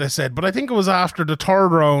exactly what they said, but I think it was after the third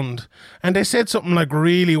round, and they said something like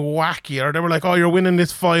really wacky, or they were like, oh, you're winning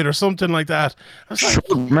this fight, or something like that. I was short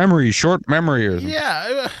memory or something.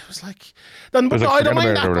 Yeah, it was like... I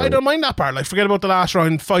don't mind that part. Like, forget about the last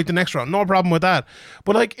round, fight the next round. No problem with that.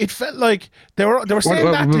 But like, it felt like they were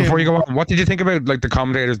saying that. Before you go on, what did you think about like the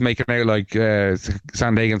commentators making out like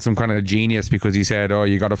Sandhagen some kind of genius because he said, "Oh,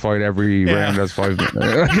 you got to fight every round as 5 minutes."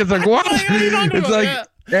 It's like what? It's like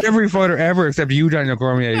every fighter ever except you, Daniel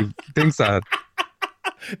Cormier, thinks that.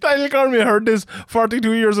 Daniel Cormier heard this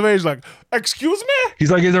 42 years of age, like, excuse me?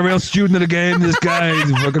 He's like, he's a real student of the game, this guy.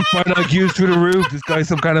 He's fucking fight IQ's through the roof. This guy's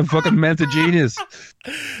some kind of fucking mental genius.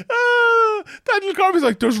 Daniel Cormier's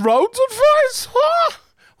like, there's rounds and fights? What?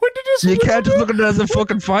 When did this You can't just look at it as a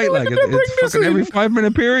fucking fight. Like, When did they bring it's this fucking in? every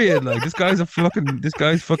 5-minute period. Like, this guy's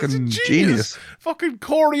fucking genius. Fucking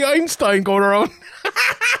Corey Einstein going around.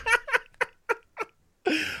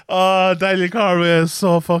 Oh, Daniel Cormier is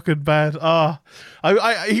so fucking bad. Oh,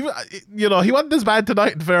 he wasn't this bad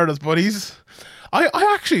tonight, in fairness, but I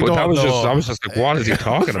actually But don't that was know. I was just like, what is he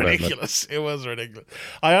talking about? Like, Ridiculous. It was ridiculous.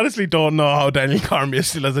 I honestly don't know how Daniel Cormier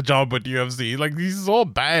still has a job with UFC. Like, he's so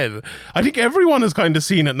bad. I think everyone has kind of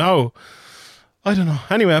seen it now. I don't know.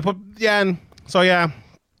 Anyway, but yeah,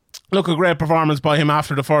 look, a great performance by him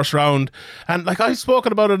after the first round. And like, I've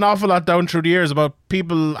spoken about it an awful lot down through the years about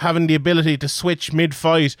people having the ability to switch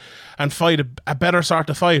mid-fight and fight a better sort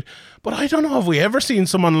of fight. But I don't know if we ever seen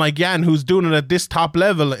someone like Jan who's doing it at this top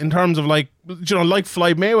level in terms of like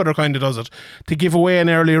Floyd Mayweather kind of does it, to give away an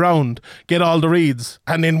early round, get all the reads,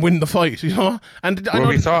 and then win the fight, And well,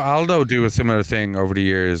 we saw Aldo do a similar thing over the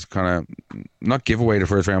years, kind of not give away the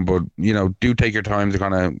first round, but do take your time to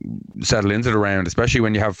kind of settle into the round, especially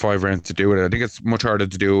when you have 5 rounds to do it. I think it's much harder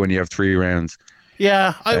to do when you have 3 rounds.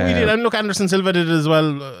 Yeah, we did, and look, Anderson Silva did it as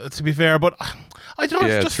well. To be fair, but I don't know.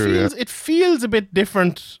 Yeah, it just true, feels it feels a bit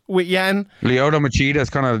different with Jan. Lyoto Machida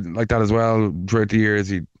is kind of like that as well. Throughout the years,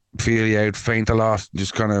 he'd feel you out, faint a lot,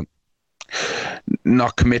 just kind of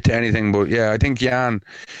not commit to anything. But yeah, I think Jan,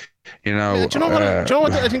 Do you know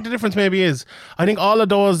what I think the difference maybe is? I think all of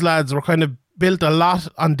those lads were kind of built a lot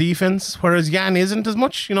on defense, whereas Jan isn't as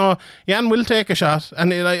much. Jan will take a shot,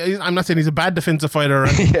 and I'm not saying he's a bad defensive fighter,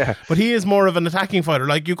 Yeah. but he is more of an attacking fighter.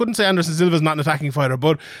 Like, you couldn't say Anderson Silva's not an attacking fighter,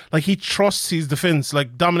 but like, he trusts his defense.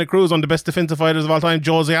 Like, Dominic Cruz, one of the best defensive fighters of all time.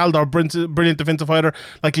 Jose Aldo, brilliant defensive fighter.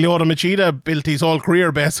 Like, Lyoto Machida built his whole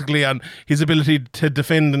career basically on his ability to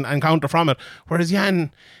defend and counter from it, whereas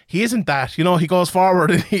Jan, he isn't that. He goes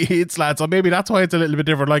forward and he hits lads. So maybe that's why it's a little bit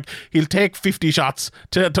different. Like, he'll take 50 shots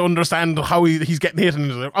to understand how he's getting hit, and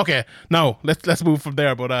he's like, okay, now let's move from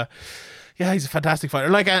there. But yeah, he's a fantastic fighter.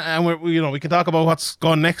 Like, and we can talk about what's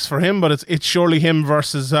gone next for him, but it's surely him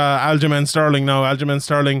versus Aljamain Sterling now. Aljamain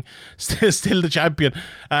Sterling still the champion,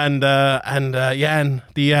 and Jan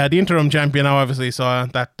the interim champion now, obviously. So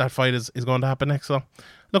that fight is going to happen next. So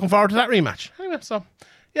looking forward to that rematch. Anyway, so.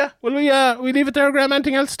 Yeah, will we leave it there, Graham?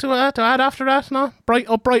 Anything else to add after that? No?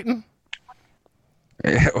 Brighton?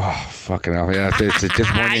 Yeah, oh, fucking hell. Yeah, it's a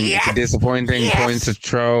disappointing, Yes! it's a disappointing Yes! point to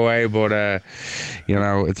throw away, but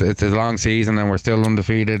it's a long season and we're still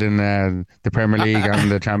undefeated in the Premier League and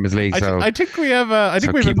the Champions League. So I think we have. I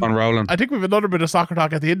think we've keep on rolling. I think we've another bit of soccer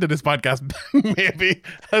talk at the end of this podcast, maybe.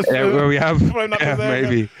 Yeah, well, we have. Yeah,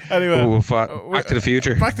 maybe. Anyway, Back to the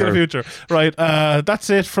Future. Back to the Future. Right. That's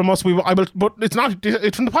it from us. But it's not.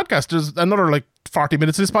 It's from the podcast. There's another 40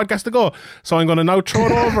 minutes of this podcast to go. So I'm going to now throw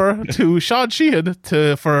it over to Sean Sheehan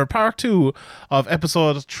for part 2 of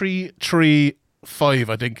episode 335,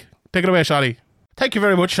 I think. Take it away, Shadi. Thank you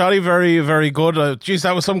very much, Shadi. Very, very good. Jeez,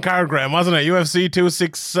 that was some card, Graham, wasn't it? UFC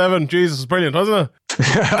 267. Jesus, brilliant, wasn't it?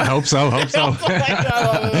 I hope so.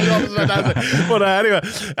 But anyway,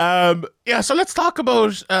 so let's talk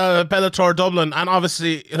about Bellator Dublin. And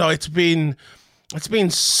obviously, it's been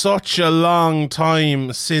such a long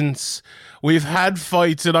time since we've had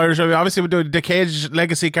fights in Irish. I mean, obviously, we're doing the Cage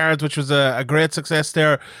Legacy cards, which was a great success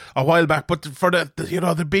there a while back. But for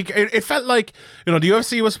the big, it felt like the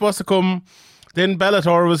UFC was supposed to come. Then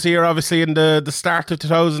Bellator was here, obviously, in the start of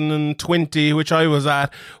 2020, which I was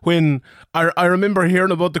at, when I remember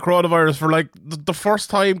hearing about the coronavirus for the first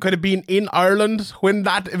time kind of being in Ireland when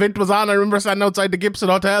that event was on. I remember standing outside the Gibson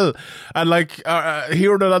Hotel and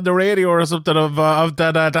hearing it on the radio or something of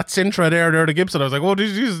that Sintra there, the Gibson. I was like, oh,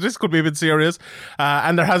 Jesus, this could be a bit serious.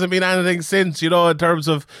 And there hasn't been anything since, in terms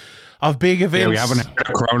of big events. Yeah, we haven't had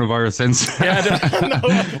coronavirus since. No,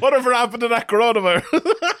 whatever happened to that coronavirus?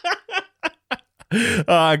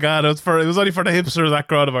 Oh God, it was only for the hipsters, that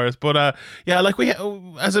coronavirus. But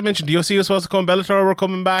as I mentioned, the UFC was supposed to come. Bellator were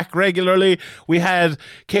coming back regularly. We had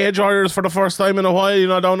Cage Warriors for the first time in a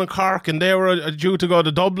while, down in Cork, and they were due to go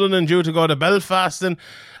to Dublin and due to go to Belfast. And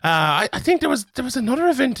I think there was another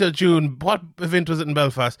event in June. What event was it in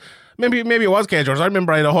Belfast? maybe it was Cage Wars. I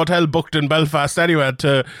remember I had a hotel booked in Belfast anyway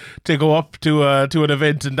to go up to an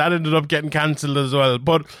event, and that ended up getting cancelled as well.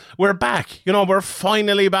 But we're back, we're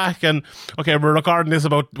finally back, and okay, we're recording this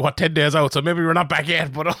about 10 days out, so maybe we're not back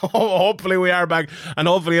yet, but hopefully we are back, and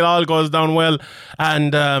hopefully it all goes down well.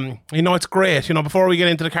 And it's great. Before we get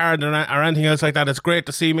into the card or anything else like that, it's great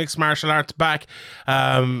to see mixed martial arts back.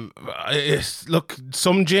 Look,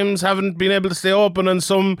 some gyms haven't been able to stay open, and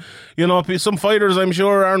some fighters, I'm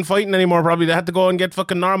sure, aren't fighting anymore. Probably they had to go and get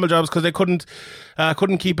fucking normal jobs because they couldn't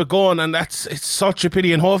keep it going, and it's such a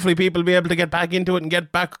pity. And hopefully people will be able to get back into it and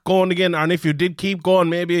get back going again. And if you did keep going,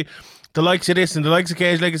 maybe the likes of this and the likes of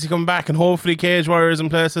Cage Legacy come back, and hopefully Cage Warriors and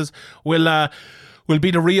places will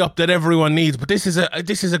be the re-up that everyone needs. But this is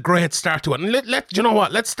a great start to it. And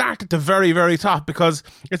let's start at the very, very top, because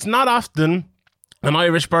it's not often an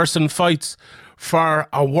Irish person fights for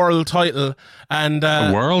a world title. And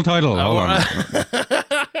a world title? Hold on.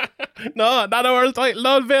 No, not a world title.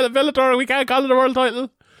 No, Bellator, we can't call it a world title.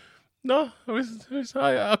 No,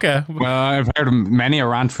 okay. Well, I've heard many a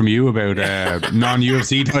rant from you about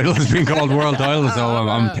non-UFC titles being called world titles, so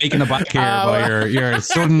I'm taken aback here by your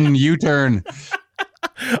sudden U-turn.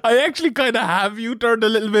 I actually kind of have U-turned a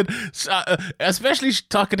little bit, especially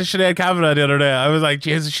talking to Sinead Kavanagh the other day. I was like,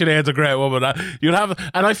 Jesus, Sinead's a great woman.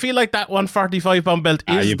 And I feel like that 145-pound belt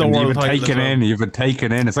is the world title. You've been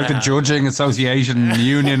taken in. It's like the Judging Association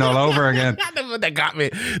Union all over again. They got me.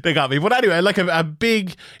 But anyway, like a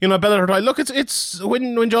big, Bellator title. Look, it's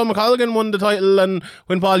when Joe McColgan won the title, and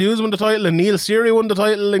when Paul Hughes won the title, and Neil Seary won the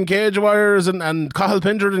title, and Cage Warriors, and Cathal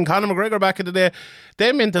Pendred and Conor McGregor back in the day.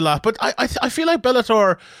 They meant a lot. But I feel like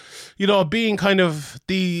Bellator, being kind of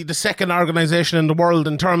the second organisation in the world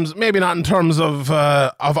in terms, maybe not in terms of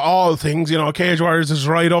all things, Cage Warriors is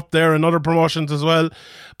right up there and other promotions as well.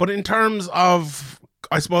 But in terms of,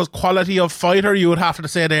 I suppose, quality of fighter, you would have to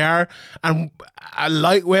say they are. And a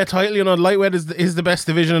lightweight title, lightweight is the best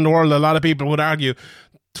division in the world, a lot of people would argue.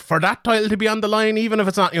 For that title to be on the line, even if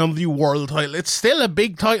it's not, the world title, it's still a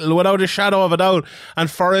big title without a shadow of a doubt. And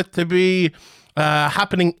for it to be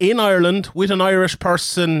happening in Ireland with an Irish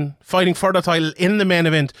person fighting for the title in the main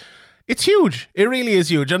event, it's huge. It really is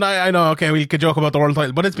huge. And I know, okay, we could joke about the world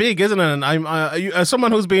title, but it's big, isn't it? And I'm as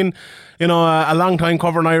someone who's been, a long time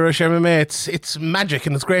covering Irish MMA, it's magic,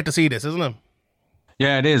 and it's great to see this, isn't it?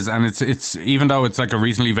 Yeah, it is, and it's even though it's like a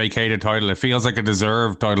recently vacated title, it feels like a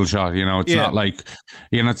deserved title shot. It's not like,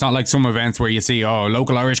 it's not like some events where you see,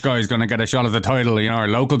 local Irish guy is going to get a shot at the title, or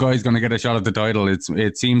local guy is going to get a shot at the title.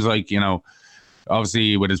 It seems like,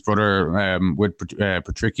 obviously with his brother, with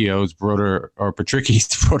Patricio's brother, or Patricio's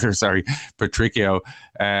brother, sorry, Patricio.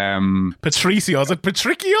 Patricio, is it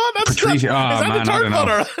Patricio? Is that the third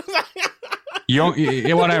brother?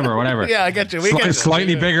 Whatever. Yeah, I get you.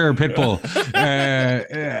 Slightly bigger Pitbull,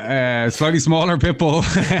 slightly smaller Pitbull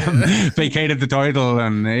vacated the title,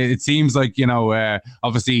 and it seems like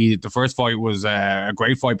obviously the first fight was a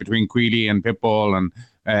great fight between Queally and Pitbull,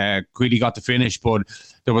 and Queally got the finish, but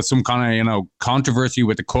there was some kind of controversy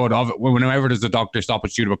with the cut of it. Whenever there's a doctor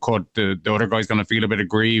stoppage due to a cut, the other guy's going to feel a bit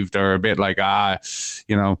aggrieved or a bit like I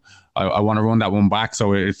want to run that one back.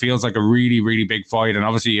 So it feels like a really, really big fight. And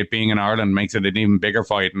obviously it being in Ireland makes it an even bigger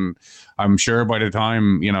fight. And I'm sure by the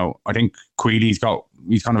time, I think Queally's kind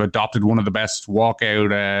of adopted one of the best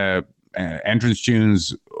walkout entrance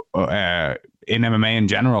tunes in MMA in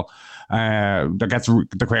general. That gets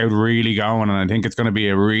the crowd really going. And I think it's going to be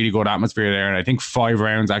a really good atmosphere there. And I think 5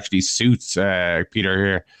 rounds actually suits Peter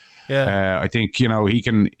here. Yeah. I think, he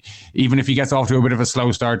can, even if he gets off to a bit of a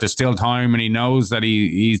slow start, there's still time, and he knows that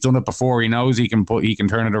he's done it before. He knows he can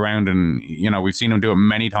turn it around, and, we've seen him do it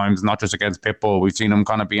many times, not just against Pitbull. We've seen him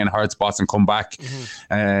kind of be in hard spots and come back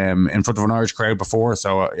in front of an Irish crowd before.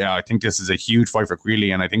 So, I think this is a huge fight for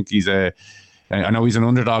Queally, and I think I know he's an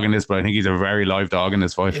underdog in this, but I think he's a very live dog in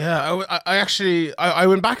this fight. Yeah, I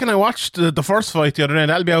went back and I watched the first fight the other day.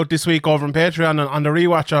 That'll be out this week over on Patreon, and on the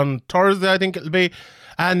rewatch on Thursday, I think it'll be.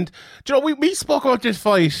 And, we spoke about this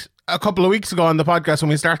fight a couple of weeks ago on the podcast when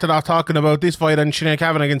we started off talking about this fight and Sinead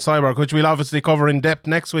Kavanagh against Cyborg, which we'll obviously cover in depth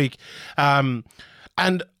next week. And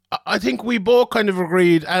I think we both kind of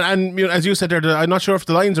agreed, and as you said there, I'm not sure if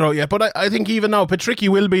the lines are out yet, but I think even now, Patricky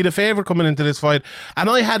will be the favourite coming into this fight. And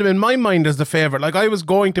I had him in my mind as the favourite. Like, I was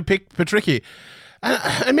going to pick Patricky.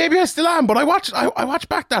 And maybe I still am, but I watched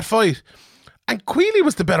back that fight. And Queally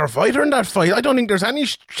was the better fighter in that fight. I don't think there's any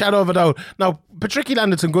shadow of a doubt. Now, Patricky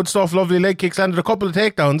landed some good stuff, lovely leg kicks, landed a couple of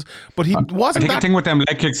takedowns, but he wasn't. I think the thing with them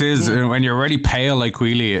leg kicks is when you're already pale like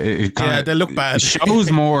Queally, it kinda, they look bad. It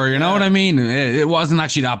shows more, you know what I mean? It wasn't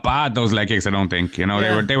actually that bad, those leg kicks, I don't think. You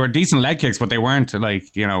know, they were decent leg kicks, but they weren't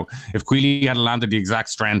like, you know, if Queally had landed the exact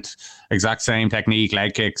strength, exact same technique,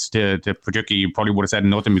 leg kicks to Patricky, you probably would have said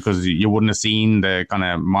nothing because you wouldn't have seen the kind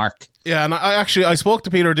of mark. Yeah, and I spoke to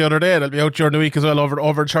Peter the other day, that'll be out during the week as well, over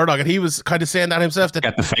at Sherdog, and he was kind of saying that himself. That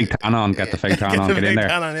get the fake tan on, get in there.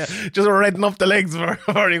 Tan on, yeah. Just redden up the legs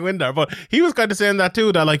before he went there. But he was kind of saying that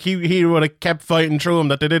too, that like he would have kept fighting through him,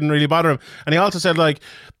 that they didn't really bother him. And he also said like,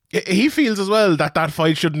 he feels as well that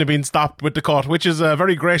fight shouldn't have been stopped with the cut, which is a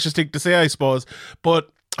very gracious thing to say, I suppose. But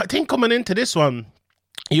I think coming into this one,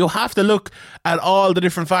 you have to look at all the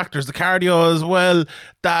different factors, the cardio as well.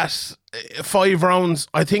 That 5 rounds,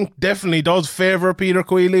 I think, definitely does favour Peter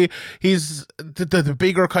Queally. He's the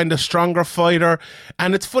bigger, kind of stronger fighter.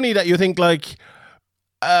 And it's funny that you think like,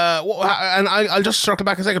 and I'll just circle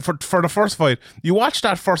back a second for the first fight. You watch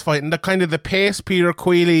that first fight and the kind of the pace Peter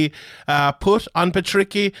Queally put on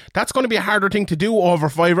Patricky, that's going to be a harder thing to do over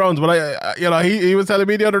 5 rounds. But he was telling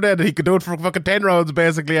me the other day that he could do it for fucking 10 rounds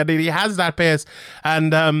basically, and he has that pace.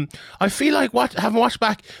 And I feel like having watched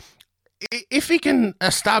back, if he can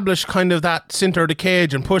establish kind of that centre of the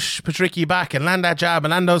cage and push Patricky back and land that jab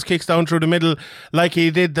and land those kicks down through the middle like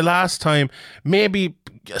he did the last time, maybe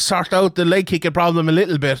sort out the leg kicking problem a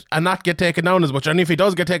little bit and not get taken down as much. And if he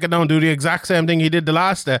does get taken down, do the exact same thing he did the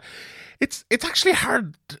last day. It's actually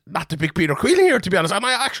hard not to pick Peter Queally here, to be honest.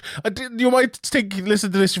 You might think,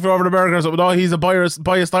 listen to this if you're over the burgers, oh, he's a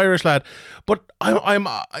biased Irish lad. But I'm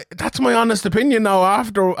that's my honest opinion now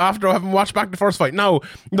after having watched back the first fight. Now,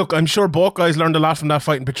 look, I'm sure both guys learned a lot from that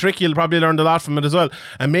fight, and Patricky will probably learned a lot from it as well.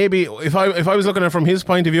 And maybe if I was looking at it from his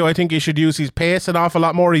point of view, I think he should use his pace an awful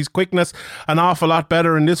lot more, his quickness an awful lot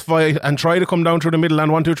better in this fight, and try to come down through the middle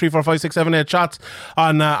and 1, 2, 3, 4, 5, 6, 7, 8 shots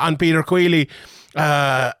on Peter Queally.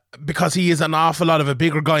 Because he is an awful lot of a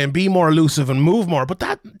bigger guy, and be more elusive and move more. But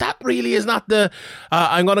that really is not the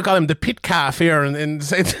I'm going to call him the pit calf here, and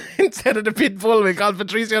instead of the pit bull, we call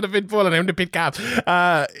Patricio the pit bull and him the pit calf.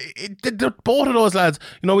 Both of those lads,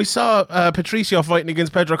 you know, we saw Patricio fighting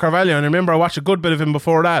against Pedro Carvalho, and I remember I watched a good bit of him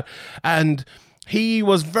before that, and he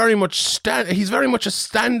was very much he's very much a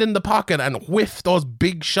stand in the pocket and whiff those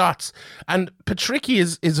big shots. And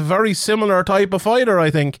Patricky is a very similar type of fighter,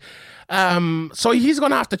 I think. So he's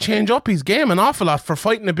going to have to change up his game an awful lot for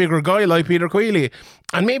fighting a bigger guy like Peter Queally.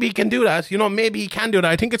 And maybe he can do that. You know, maybe he can do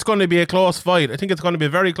that. I think it's going to be a close fight. I think it's going to be a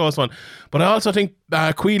very close one. But I also think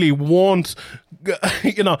Queally won't,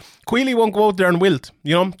 Queally won't go out there and wilt.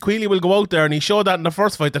 You know, Queally will go out there, and he showed that in the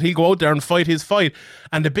first fight, that he'll go out there and fight his fight.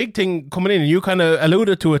 And the big thing coming in, and you kind of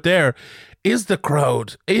alluded to it there, is the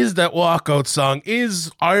crowd, is that walkout song, is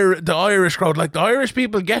the Irish crowd. Like, the Irish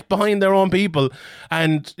people get behind their own people.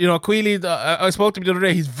 And, you know, Queally, I spoke to him the other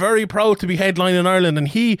day, he's very proud to be headlining Ireland. And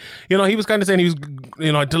he was kind of saying he was,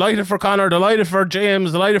 delighted for Conor, delighted for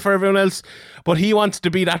James, delighted for everyone else. But he wants to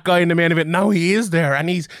be that guy in the main event. Now he is there, and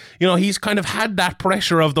he's kind of had that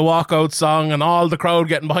pressure of the walkout song and all the crowd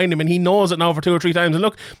getting behind him, and he knows it now for 2 or 3 times. And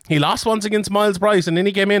look, he lost once against Miles Price, and then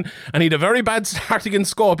he came in and he had a very bad start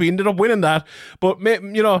against Scope. He ended up winning that, but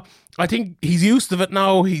I think he's used to it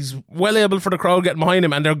now. He's well able for the crowd getting behind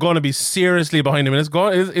him, and they're going to be seriously behind him. And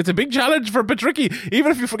it's a big challenge for Patricky.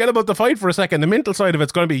 Even if you forget about the fight for a second, the mental side of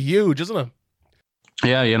it's going to be huge, isn't it?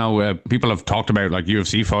 Yeah, people have talked about, like,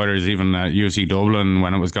 UFC fighters, even UFC Dublin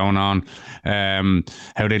when it was going on,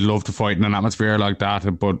 how they'd love to fight in an atmosphere like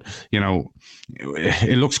that. But,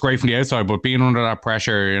 it looks great from the outside, but being under that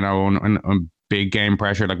pressure, and big game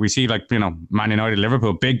pressure, like we see, like, Man United,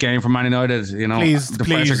 Liverpool, big game for Man United, the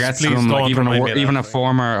pressure gets to them, like even a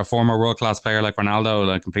former world class player like Ronaldo,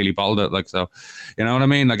 like, completely balled it, like, so, you know what I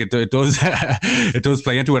mean, like, it does it does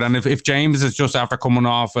play into it. And if James is just after coming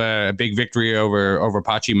off a big victory over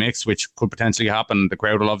Patchy Mix, which could potentially happen, the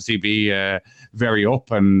crowd will obviously be very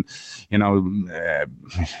up and on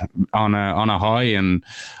a high, and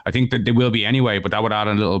I think that they will be anyway, but that would add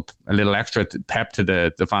a little extra pep to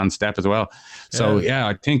the fan step as well. So yeah,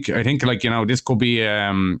 I think like, this could be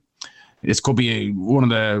this probably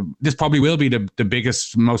will be the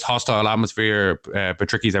biggest, most hostile atmosphere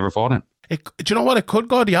Patricky's ever fought in. Do you know what? It could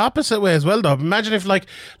go the opposite way as well, though. Imagine if, like,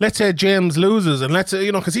 let's say James loses, and let's say,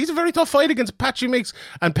 because he's a very tough fight against Patchy Mix,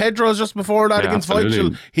 and Pedro's just before that against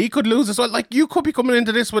Weichel. He could lose as well. Like, you could be coming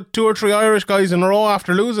into this with 2 or 3 Irish guys in a row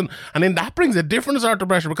after losing, and then that brings a different sort of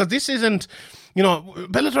pressure, because this isn't, you know,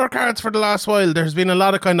 Bellator cards for the last while, there's been a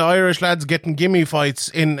lot of kind of Irish lads getting gimme fights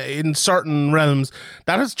in certain realms.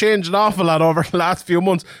 That has changed an awful lot over the last few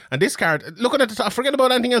months. And this card, looking at the top, forget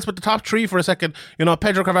about anything else but the top three for a second. You know,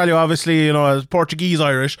 Pedro Carvalho, obviously, you know, is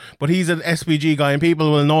Portuguese-Irish, but he's an SBG guy and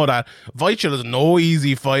people will know that. Weichel is no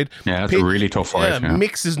easy fight. Yeah, it's a really tough fight. Yeah.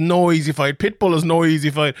 Mix is no easy fight. Pitbull is no easy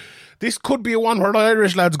fight. This could be a one where the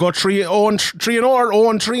Irish lads go 3-0 or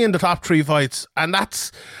 0-3 in the top three fights, and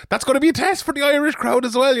that's going to be a test for the Irish crowd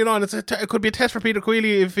as well, you know. And it could be a test for Peter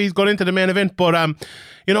Queally if he's gone into the main event. But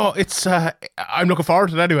you know, it's I'm looking forward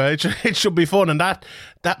to it anyway. It should be fun, and that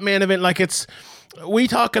main event, like we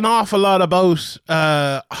talk an awful lot about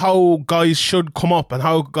how guys should come up and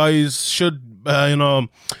how guys should you know,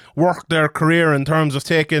 work their career in terms of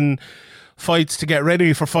taking fights to get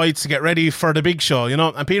ready for fights, to get ready for the big show, you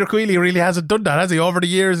know. And Peter Queally really hasn't done that, has he? Over the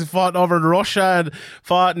years, he fought over in Russia and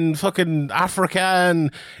fought in fucking Africa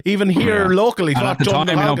and even here locally. And at the time,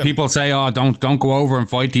 you know, people say, "Oh, don't go over and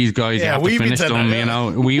fight these guys. You have to finish them." That, yeah.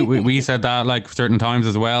 You know, we said that like certain times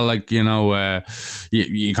as well. Like, you know,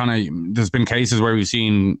 you kind of, there's been cases where we've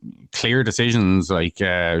seen clear decisions like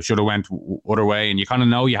should have went other way, and you kind of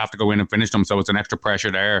know you have to go in and finish them. So it's an extra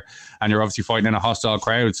pressure there, and you're obviously fighting in a hostile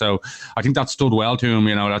crowd. So I think that stood well to him.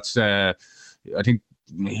 You know, that's I think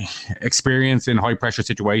experience in high pressure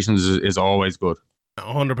situations is always good.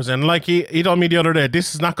 100%. Like he told me the other day,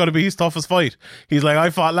 this is not going to be his toughest fight. He's like, I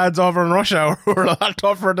fought lads over in Russia who were a lot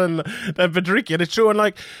tougher than Patricky, and it's true. And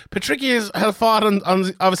like Patricky has fought on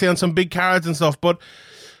obviously on some big cards and stuff, but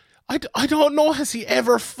I don't know, has he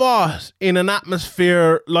ever fought in an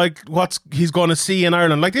atmosphere like what he's going to see in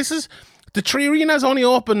Ireland? Like, this is, the Tree Arena is only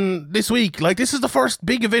open this week. Like, this is the first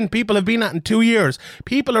big event people have been at in 2 years.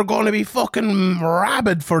 People are going to be fucking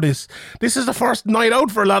rabid for this. This is the first night out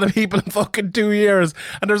for a lot of people in fucking 2 years.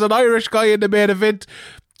 And there's an Irish guy in the main event,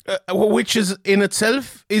 which is in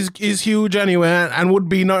itself is huge anyway, and would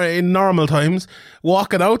be in normal times.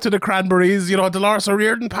 Walking out to the Cranberries, you know, Dolores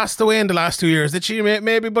O'Riordan passed away in the last 2 years. Did she?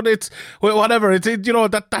 Maybe, but it's whatever. It's, you know,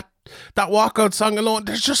 that walkout song alone.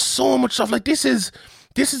 There's just so much stuff. Like, this is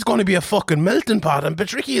going to be a fucking melting pot, and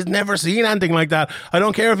Patricky has never seen anything like that. I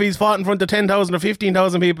don't care if he's fought in front of 10,000 or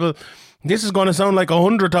 15,000 people. This is going to sound like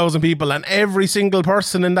 100,000 people, and every single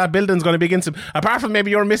person in that building is going to be against him. Apart from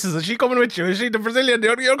maybe your missus. Is she coming with you? Is she the Brazilian?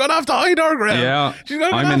 You're going to have to hide her, Graham. Yeah,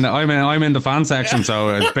 I'm in the fan section, so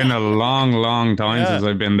it's been a long time since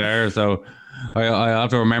I've been there. So I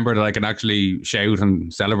have to remember that I can actually shout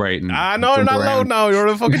and celebrate. And no, you're not allowed now. You're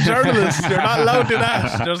a fucking journalist. You're not allowed to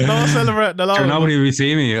that. There's no celebrating allowed. Sure, nobody will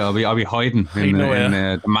see me. I'll be hiding in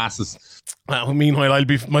the masses. Meanwhile,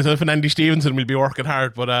 myself and Andy Stevenson will be working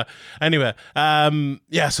hard. But anyway,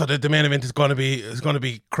 so the main event is going to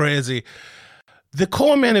be crazy. The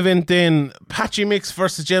co-main event then, Patchy Mix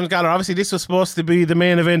versus James Gallagher. Obviously, this was supposed to be the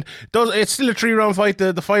main event. It's still a 3-round fight.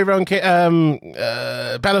 The 5-round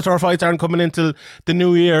Bellator fights aren't coming until the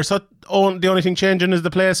new year. So the only thing changing is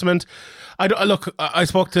the placement. I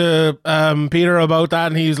spoke to Peter about that,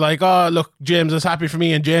 and he's like, "Oh, look, James is happy for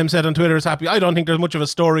me," and James said on Twitter is happy. I don't think there's much of a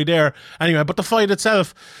story there anyway. But the fight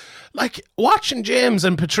itself, like watching James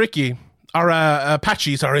and Patricky. Or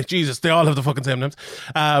Patchy, sorry, Jesus, they all have the fucking same names.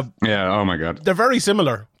 Oh my God. They're very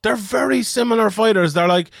similar. They're very similar fighters. They're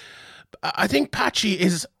like, I think Patchy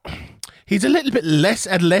he's a little bit less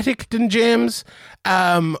athletic than James.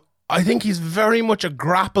 I think he's very much a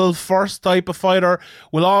grapple first type of fighter.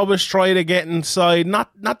 Will always try to get inside.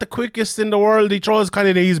 Not the quickest in the world. He throws kind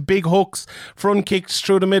of these big hooks, front kicks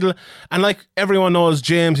through the middle. And like everyone knows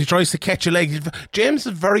James, he tries to catch a leg. James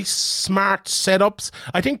has very smart setups.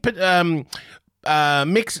 I think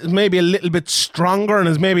Mix is maybe a little bit stronger and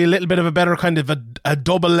is maybe a little bit of a better kind of a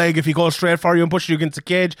double leg if he goes straight for you and pushes you against the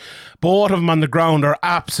cage. Both of them on the ground are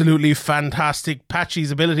absolutely fantastic. Patchy's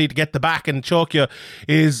ability to get the back and choke you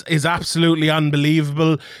is absolutely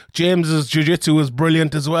unbelievable. James's jiu-jitsu is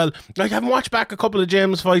brilliant as well. Like, having watched back a couple of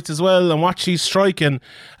James fights as well and watched his striking,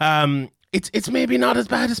 it's maybe not as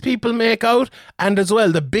bad as people make out. And as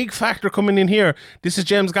well, the big factor coming in here, this is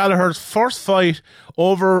James Gallagher's first fight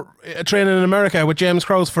over training in America with James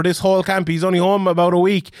Krause for this whole camp. He's only home about a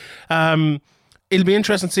week. It'll be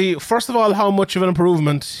interesting to see, first of all, how much of an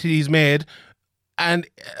improvement he's made. And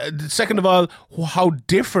second of all, how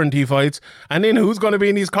different he fights. And then who's going to be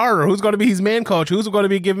in his corner? Who's going to be his main coach? Who's going to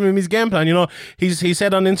be giving him his game plan? You know, he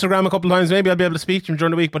said on Instagram a couple of times, maybe I'll be able to speak to him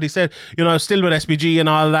during the week, but he said, you know, still with SBG and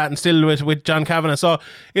all that, and still with John Kavanagh. So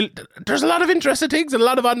there's a lot of interesting things and a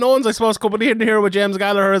lot of unknowns, I suppose, coming in here with James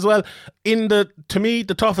Gallagher as well. To me,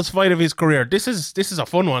 the toughest fight of his career. This is a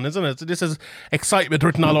fun one, isn't it? This is excitement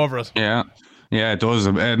written all over it. Yeah. Yeah, it does.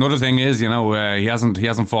 Another thing is, he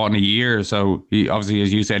hasn't fought in a year, so he obviously,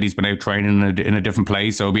 as you said, he's been out training in a different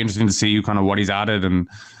place. So it'll be interesting to see kind of what he's added and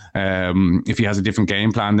if he has a different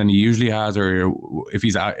game plan than he usually has, or if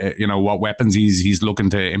he's what weapons he's looking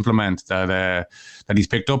to implement that he's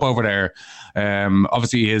picked up over there.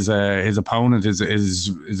 Obviously, his opponent is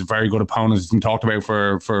a very good opponent. It's been talked about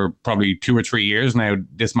for probably 2 or 3 years now,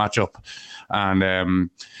 this matchup. And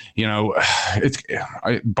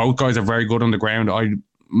both guys are very good on the ground. I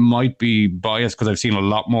might be biased because I've seen a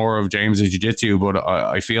lot more of James' jiu-jitsu, but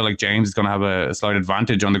I feel like James is going to have a slight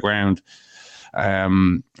advantage on the ground.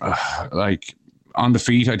 Like on the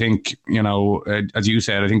feet, I think, as you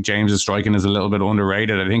said, I think James's striking is a little bit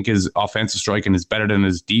underrated. I think his offensive striking is better than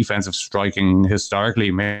his defensive striking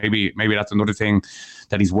historically. Maybe that's another thing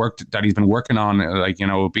that he's been working on, like,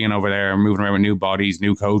 being over there, moving around with new bodies,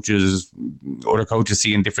 new coaches, other coaches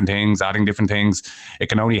seeing different things, adding different things. It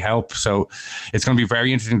can only help. So it's going to be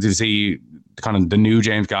very interesting to see kind of the new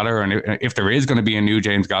James Gallagher, and if there is going to be a new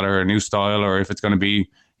James Gallagher, a new style, or if it's going to be,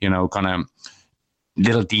 kind of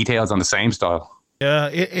little details on the same style. Yeah,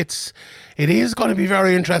 it is going to be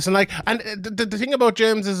very interesting. Like, and the thing about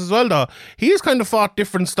James is as well, though, he's kind of fought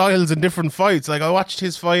different styles in different fights. Like, I watched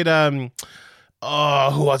his fight.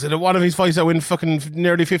 Who was it? One of his fights that went fucking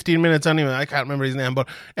nearly 15 minutes anyway. I can't remember his name, but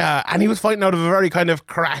and he was fighting out of a very kind of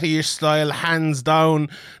karate-ish style, hands down.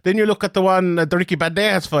 Then you look at the one, the Ricky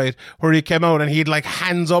Bandejas fight, where he came out and he'd like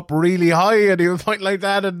hands up really high, and he was fighting like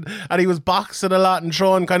that, and he was boxing a lot and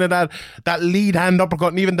showing kind of that lead hand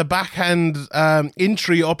uppercut, and even the backhand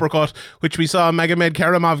entry uppercut, which we saw Magomed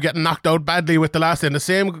Karamov getting knocked out badly with the last end. The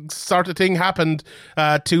same sort of thing happened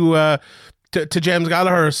to James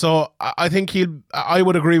Gallagher. So I think I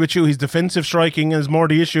would agree with you. His defensive striking is more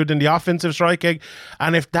the issue than the offensive striking.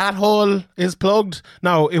 And if that hole is plugged,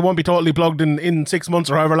 now it won't be totally plugged in 6 months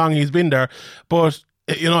or however long he's been there, but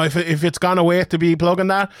if it's gone away to be plugging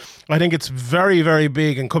that, I think it's very, very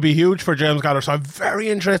big and could be huge for James Gallagher. So I'm very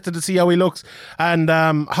interested to see how he looks and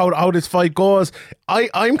how this fight goes.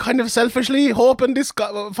 I'm kind of selfishly hoping this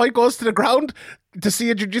fight goes to the ground to see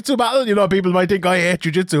a jiu-jitsu battle. People might think I hate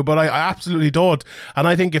jiu-jitsu, but I absolutely don't. And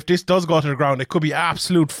I think if this does go to the ground, it could be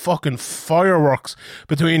absolute fucking fireworks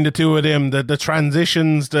between the two of them. The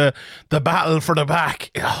transitions, the battle for the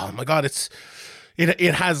back. Oh my God,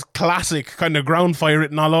 it has classic kind of ground fire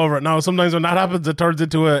written all over it. Now, sometimes when that happens, it turns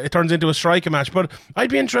into a striking match. But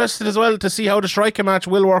I'd be interested as well to see how the striking match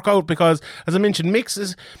will work out, because, as I mentioned, Mix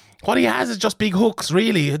is what he has is just big hooks.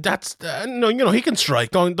 Really, that's he can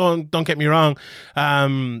strike. Don't get me wrong.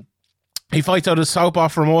 He fights out of southpaw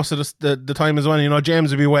for most of the time as well.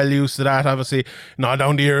 James would be well used to that, obviously.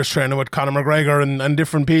 Down the years training with Conor McGregor and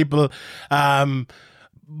different people.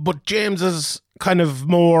 But James is kind of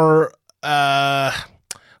more,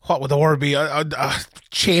 what would the word be?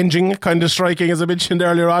 Changing kind of striking, as I mentioned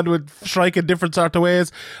earlier on, with striking different sort of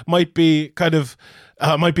ways. Might be kind of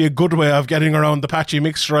might be a good way of getting around the patchy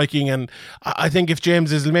mixed striking. And I think if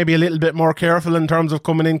James is maybe a little bit more careful in terms of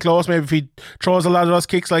coming in close, maybe if he throws a lot of those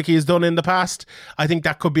kicks like he's done in the past, I think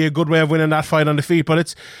that could be a good way of winning that fight on the feet.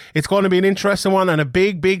 But it's going to be an interesting one and a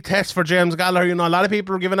big test for James Gallagher. A lot of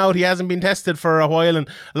people are giving out he hasn't been tested for a while, and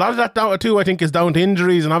a lot of that too I think is down to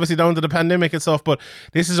injuries and obviously down to the pandemic and stuff. But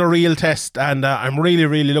this is a real test, and I'm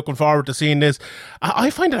really looking forward to seeing this. I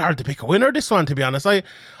find it hard to pick a winner this one, to be honest. I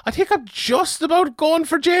think I'm just about going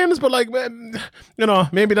for James, but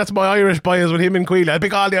maybe that's my Irish bias with him and Quealy. I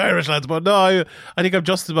pick all the Irish lads, but no, I think I'm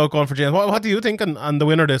just about going for James. What do you think on the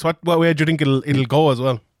winner of this? What way do you think it'll go as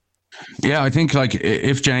well? Yeah, I think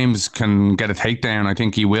if James can get a takedown, I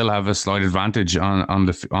think he will have a slight advantage on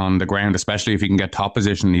the ground, especially if he can get top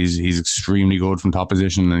position. He's extremely good from top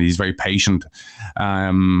position, and he's very patient.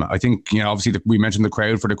 I think obviously we mentioned the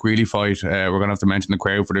crowd for the Quealy fight. We're going to have to mention the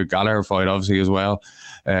crowd for the Gallagher fight, obviously, as well.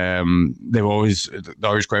 The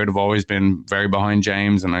Irish crowd have always been very behind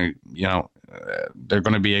James, and they're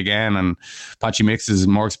going to be again. And Patchy Mix is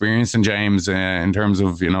more experienced than James in terms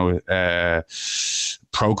of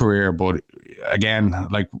pro career, but again,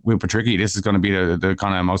 like with Patricky, this is going to be the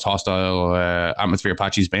kind of most hostile atmosphere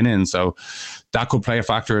Patchy's been in, so that could play a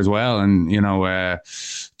factor as well. And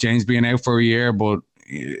James being out for a year, but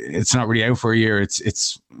it's not really out for a year.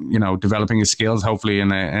 It's developing his skills, hopefully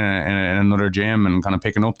in another gym and kind of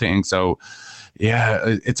picking up things. So yeah,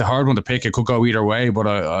 it's a hard one to pick. It could go either way, but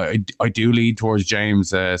I do lead towards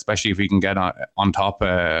James, especially if he can get on top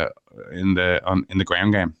in the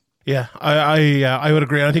ground game. Yeah, I would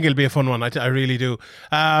agree. I think it'll be a fun one. I really do.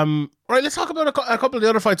 Right, let's talk about a couple of the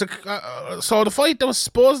other fights. So the fight that was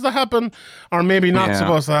supposed to happen, or maybe not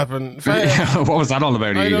supposed to happen. What was that all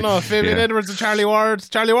about? I don't know. Fabian Edwards and Charlie Ward.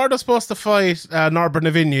 Charlie Ward was supposed to fight Norbert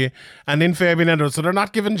Navigny, and then Fabian Edwards. So they're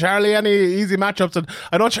not giving Charlie any easy matchups. And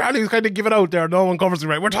I know Charlie's kind of giving out there. No one covers him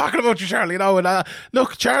right. We're talking about you, Charlie. Now, and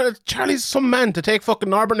look, Charlie's some man to take fucking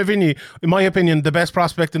Norbert Navigny, in my opinion, the best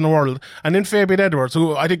prospect in the world, and then Fabian Edwards,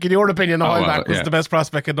 who I think in your opinion a while back was the best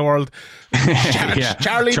prospect in the world.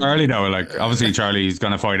 Charlie though, like obviously Charlie's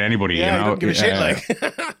gonna fight anybody. Yeah, you know, don't give a shit. Like,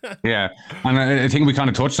 yeah, and I think we kind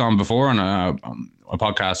of touched on before on a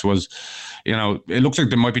podcast was, you know, it looks like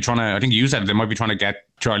they might be trying to. I think you said they might be trying to get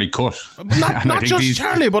Charlie cut. Not just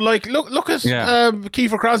Charlie, but like look at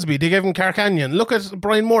Kiefer Crosby. They gave him Carcanyon. Look at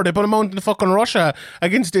Brian Moore. They put him out in fucking Russia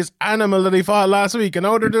against this animal that he fought last week, and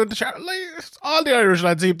now they're doing all the Irish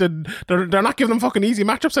lads. They're not giving them fucking easy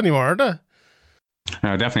matchups anymore, are they?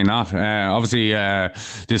 No, definitely not. Obviously,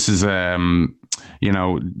 this is not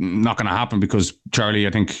going to happen because Charlie,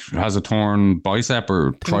 I think, has a torn bicep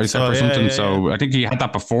or tricep or something. So I think he had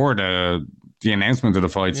that before the announcement of the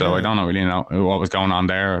fight. So I don't really know what was going on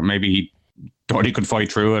there. Maybe he thought he could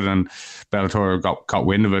fight through it and Bellator got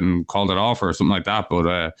wind of it and called it off or something like that.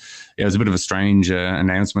 But it was a bit of a strange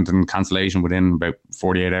announcement and cancellation within about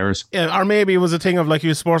 48 hours. Yeah, or maybe it was a thing of like he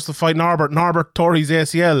was supposed to fight Norbert. Norbert tore his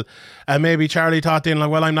ACL, and maybe Charlie thought then like,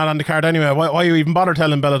 well, I'm not on the card anyway. Why you even bother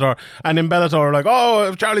telling Bellator? And then Bellator like, oh,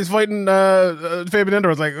 if Charlie's fighting Fabian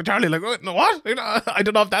Edwards, like Charlie like, what? I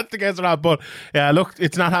don't know if that's the case or not. But yeah, look,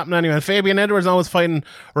 it's not happening anyway. And Fabian Edwards now is fighting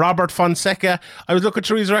Robert Fonseca. I was looking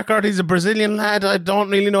through his record. He's a Brazilian lad. I don't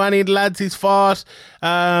really know any of the lads he's fought.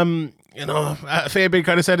 Fabian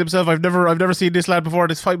kind of said himself, I've never seen this lad before.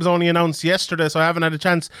 This fight was only announced yesterday, so I haven't had a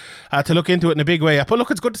chance to look into it in a big way. But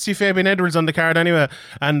look, it's good to see Fabian Edwards on the card anyway,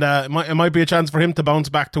 and it might be a chance for him to bounce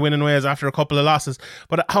back to winning ways after a couple of losses.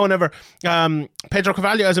 But however, Pedro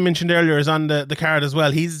Carvalho, as I mentioned earlier, is on the card as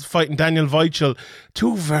well. He's fighting Daniel Weichel,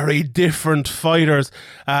 two very different fighters.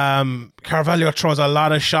 Carvalho throws a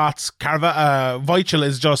lot of shots. Weichel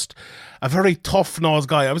is just a very tough-nosed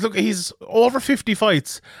guy. I was looking, he's over 50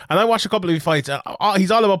 fights, and I watched a couple of his fights.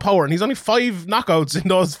 He's all about power, and he's only 5 knockouts in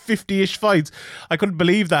those 50-ish fights. I couldn't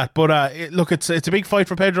believe that, but look, it's a big fight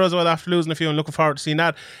for Pedro as well after losing a few, and looking forward to seeing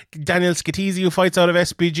that. Daniel Scatizzi, who fights out of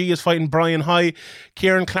SBG, is fighting Brian High.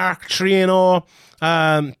 Kieran Clark, 3-0.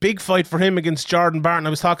 Big fight for him against Jordan Barton.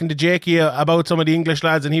 I was talking to Jakey about some of the English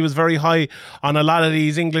lads, and he was very high on a lot of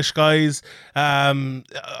these English guys. I'll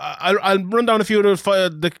run down a few of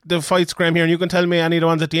the fights, Graham, here, and you can tell me any of the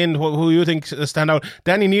ones at the end who you think stand out.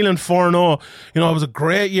 Danny Nealon, 4-0. You know, it was a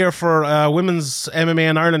great year for women's MMA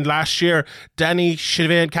in Ireland last year. Danny,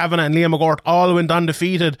 Sinead Kavanagh and Leah McGort all went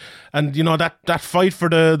undefeated, and you know that fight for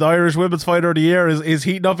the Irish Women's Fighter of the Year is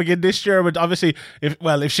heating up again this year. But obviously, if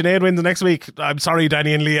Sinead wins next week, I'm sorry,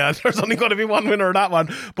 Danny and Leah, there's only going to be one winner of that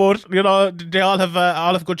one. But you know, they all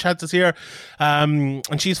have good chances here.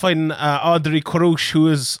 And she's fighting Audrey Corouche, who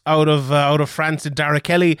is out of France. And Dara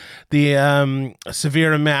Kelly, the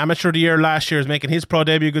Severe Amateur of the Year last year, is making his pro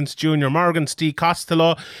debut against Junior Morgan. Steve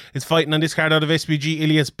Costello is fighting on this card out of SBG.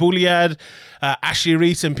 Elias Bouliad, Ashley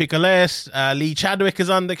Reese and Picolet. Lee Chadwick is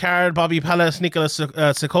on the card. Bobby Pallas, Nicholas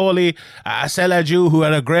Sicoli, Sela Ju, who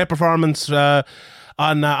had a great performance on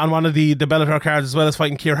one of the Bellator cards, as well as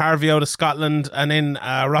fighting Keir Harvey out of Scotland, and then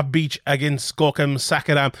Rob Beach against Gokem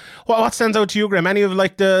Sakaram. What stands out to you, Graham? Any of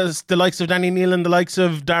like the likes of Danny Nealon, the likes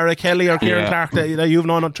of Dara Kelly or Kieran Clark that you've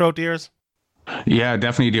known throughout the years? Yeah,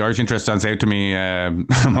 definitely. The Irish interest stands out to me. I'm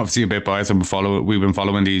obviously a bit biased. We've been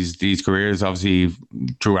following these careers, obviously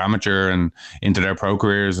through amateur and into their pro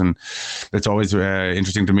careers, and it's always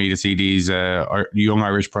interesting to me to see these young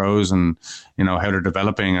Irish pros and you know how they're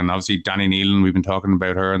developing. And obviously Danny Nealon, we've been talking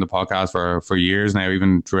about her on the podcast for years now,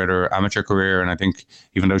 even throughout her amateur career. And I think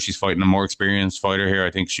even though she's fighting a more experienced fighter here,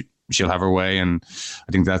 I think she'll have her way, and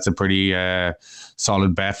I think that's a pretty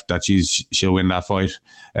solid bet that she'll win that fight.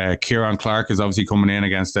 Kieran Clark is obviously coming in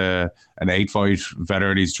against an 8-fight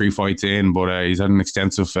veteran. He's 3 fights in, but he's had an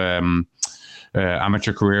extensive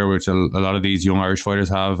amateur career, which a lot of these young Irish fighters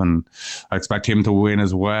have, and I expect him to win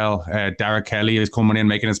as well. Dara Kelly is coming in,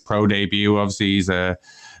 making his pro debut. Obviously, he's a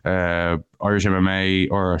Irish MMA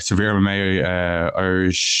or Severe MMA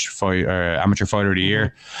Irish amateur fighter of the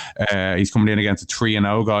year. He's coming in against a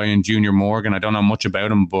 3-0 guy in Junior Morgan. I don't know much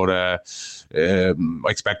about him, but I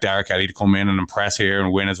expect Dara Kelly to come in and impress here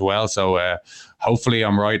and win as well. So hopefully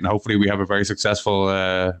I'm right, and hopefully we have a very successful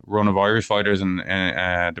run of Irish fighters in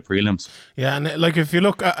the prelims. Yeah, and like if you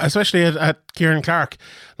look, especially at Kieran Clark,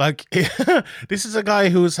 like this is a guy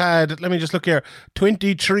who's had, let me just look here,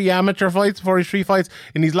 23 amateur fights, 43 fights.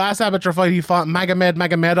 In his last amateur fight, he fought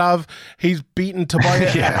Magomedov. He's beaten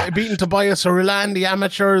Tobias, beaten Tobias Arulan, the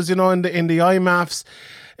amateurs, in the IMAFs.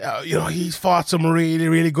 He's fought some really,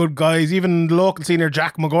 really good guys. Even the local senior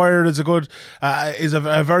Jack Maguire is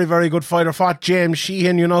a very, very good fighter. Fought James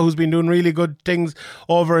Sheehan, who's been doing really good things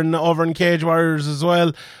over in Cage Warriors as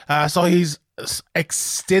well. So he's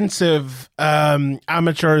extensive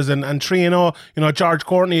amateurs and 3-0. George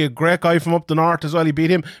Courtney, a great guy from up the north as well. He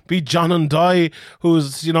beat John Undy,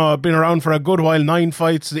 who's been around for a good while, 9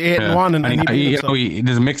 fights, 8-1, and he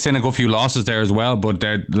there's mixed in a good few losses there as well. But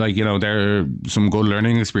they're they're some good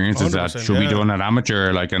learning experiences that should be done at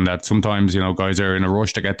amateur, and that sometimes guys are in a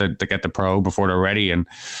rush to get the pro before they're ready. And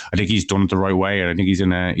I think he's done it the right way, and I think he's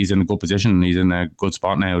in a good position. He's in a good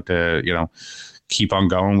spot now to keep on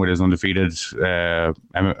going with his undefeated pro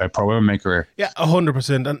MMA career. Yeah,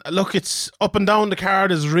 100%. And look, it's up and down the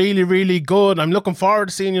card is really, really good. I'm looking forward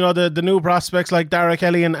to seeing the new prospects like Dara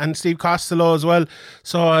Kelly and Steve Costello as well.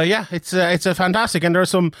 So it's a fantastic. And there's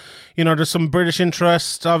some British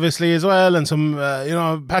interest obviously as well, and some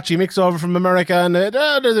patchy mix over from America, and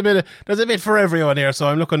there's a bit for everyone here. So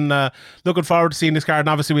I'm looking forward to seeing this card. And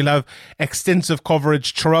obviously we'll have extensive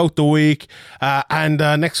coverage throughout the week and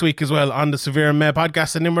next week as well on the Severe MMA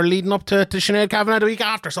podcast, and then we're leading up to Sinead Kavanagh the week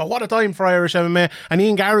after. So what a time for Irish MMA, and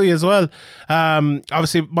Ian Gary as well.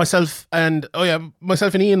 Obviously myself and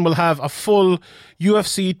Ian will have a full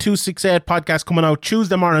UFC 268 podcast coming out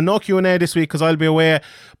Tuesday morning. No Q&A this week because I'll be away,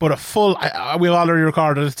 but a full, we've already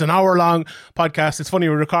recorded. It's an hour-long podcast. It's funny,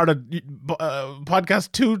 we recorded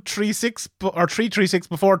podcast 236 or 336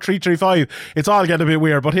 before 335. It's all getting a bit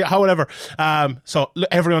weird, but however, so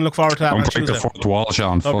everyone look forward to that. Don't break the fourth wall,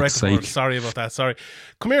 Sean. Fuck's sake. Sorry about that. Sorry.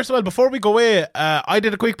 Come here, Swell. Before we go away, I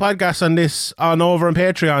did a quick podcast on this over on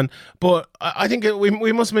Patreon, but I think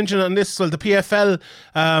we must mention on this, well, the PFL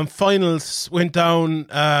finals went down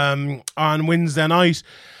on Wednesday night.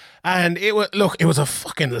 And it was a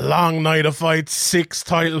fucking long night of fights, 6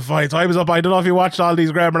 title fights. I was up, I don't know if you watched all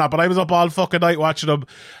these, Graham, or not, but I was up all fucking night watching them.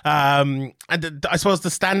 And I suppose the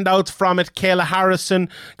standouts from it, Kayla Harrison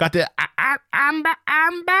got the armbar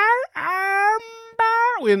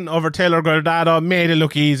win over Taylor Guardado, made it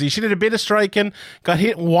look easy. She did a bit of striking, got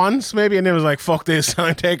hit once maybe, and then was like, fuck this,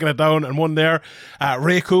 I'm taking it down, and won there.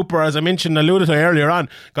 Ray Cooper, as I alluded to earlier on,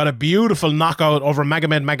 got a beautiful knockout over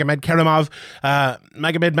Magomed Karimov.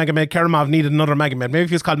 Magomed Karimov needed another Magomed. Maybe if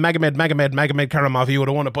he was called Magomed Karimov, he would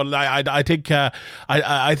have won it. But I think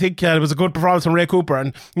it was a good performance from Ray Cooper,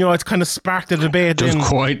 and it's kind of sparked a debate. Just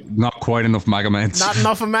not quite enough Magomeds. Not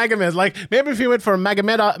enough of Magomeds. Like maybe if you went for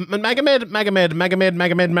Magomed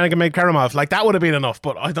Karimov, like that would have been enough.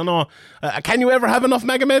 But I don't know. Can you ever have enough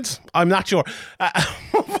Magomeds? I'm not sure.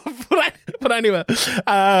 But anyway,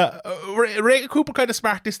 Ray Cooper kind of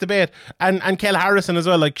sparked this debate, and Kayla Harrison as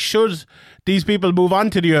well. Like, should these people move on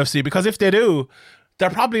to the UFC? Because if they do, they're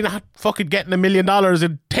probably not fucking getting $1 million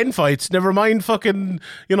in 10 fights. Never mind fucking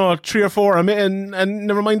 3 or 4, and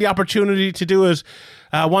never mind the opportunity to do it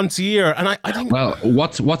once a year. And I think, well,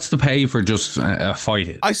 what's the pay for just a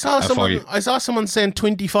fight? I saw someone saying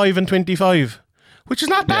 25 and 25. Which is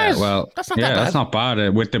not bad. Yeah, well, that's not that bad. That's not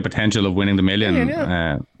bad with the potential of winning the million.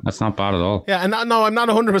 That's not bad at all. Yeah, and no, I'm not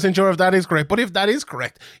 100% sure if that is correct. But if that is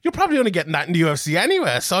correct, you're probably only getting that in the UFC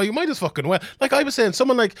anyway. So you might as fucking well. Like I was saying,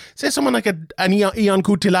 someone like an Ion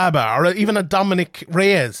Cutelaba or even a Dominic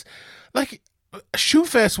Reyes, like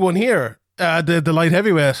Shoeface won here. The light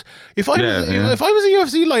heavyweight. If I was a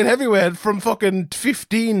UFC light heavyweight from fucking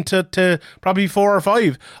 15 to probably 4 or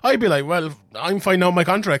 5, I'd be like, well, I'm finding out my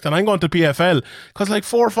contract and I'm going to PFL, because like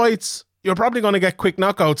 4 fights, you're probably going to get quick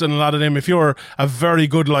knockouts in a lot of them if you're a very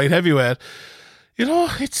good light heavyweight.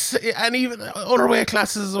 It's, and even other weight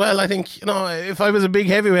classes as well. I think, if I was a big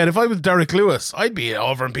heavyweight, if I was Derek Lewis, I'd be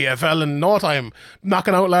over in PFL in no time,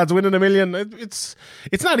 knocking out lads, winning $1 million. It's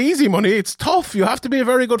not easy money. It's tough. You have to be a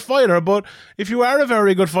very good fighter. But if you are a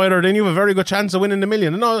very good fighter, then you have a very good chance of winning $1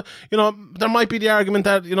 million. There might be the argument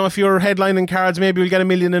that, if you're headlining cards, maybe you'll get $1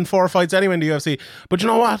 million in 4 fights anyway in the UFC. But you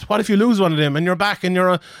know what? What if you lose one of them and you're back and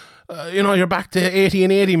you're you're back to 80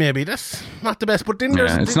 and 80 maybe. That's not the best. But then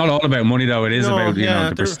it's not all about money though. It is about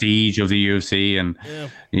the prestige of the UFC and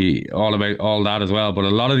all about all that as well. But a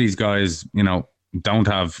lot of these guys, don't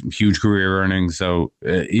have huge career earnings, so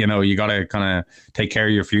you got to kind of take care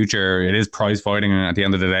of your future. It is prize fighting at the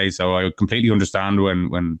end of the day, so I completely understand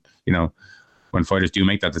when when fighters do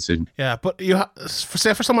make that decision. Yeah, but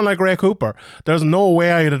say for someone like Ray Cooper, there's no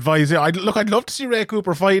way I'd advise it. I'd love to see Ray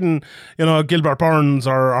Cooper fighting, Gilbert Burns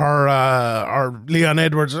or Leon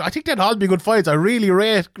Edwards. I think they'd all be good fights. I really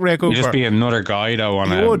rate Ray Cooper. He'd just be another guy though on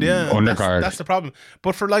undercard. That's the problem.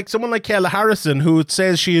 But for like someone like Kayla Harrison, who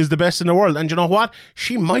says she is the best in the world, and you know what,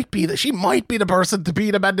 she might be the person to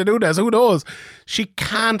beat Amanda Nunes. Who knows? She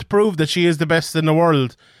can't prove that she is the best in the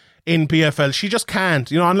world in PFL. She just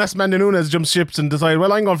can't, unless Amanda Nunes jumps ships and decide,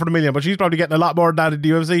 well, I'm going for the million, but she's probably getting a lot more than that in the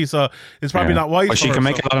UFC, so it's probably not wise. But she can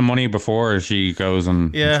make a lot of money before she goes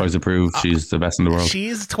and tries to prove she's the best in the world.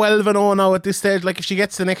 She's 12-0 now at this stage. Like, if she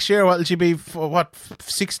gets to next year, what will she be?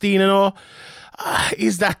 16-0?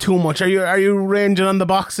 Is that too much? Are you ranging on the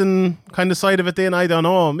boxing kind of side of it then? I don't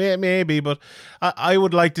know. Maybe, but I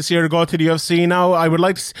would like to see her go to the UFC now. I would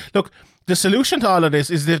like to look. The solution to all of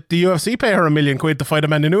this is that the UFC pay her $1 million to fight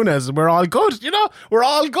Amanda Nunes. We're all good, we're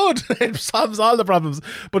all good. It solves all the problems.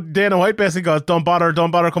 But Dana White basically goes, don't bother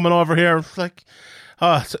coming over here. It's like,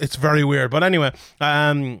 it's very weird. But anyway,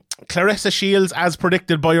 Claressa Shields, as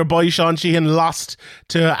predicted by your boy Sean Sheehan, lost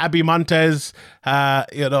to Abby Montez.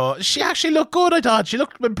 She actually looked good, I thought. She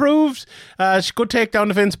looked improved. She could take down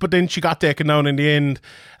the fence, but then she got taken down in the end.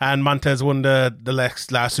 And Montez won the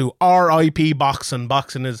last two. R.I.P. boxing.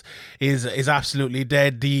 Boxing is absolutely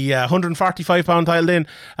dead. The 145-pound title then.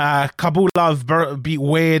 Kabulov beat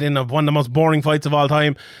Wade in one of the most boring fights of all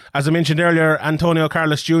time. As I mentioned earlier, Antonio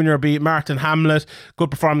Carlos Jr. beat Martin Hamlet. Good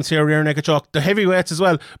performance here, rear naked choke. The heavyweights as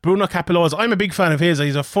well. Bruno Capiloza, I'm a big fan of his.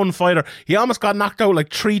 He's a fun fighter. He almost got knocked out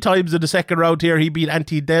like 3 times in the second round here. He beat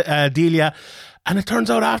Delia. And it turns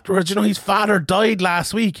out afterwards, his father died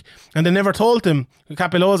last week and they never told him,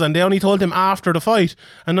 Capiloza, and they only told him after the fight.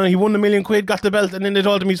 And then he won $1 million, got the belt, and then they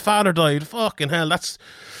told him his father died. Fucking hell, that's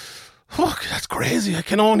crazy. I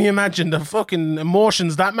can only imagine the fucking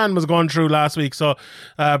emotions that man was going through last week. So,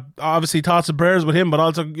 obviously, thoughts and prayers with him, but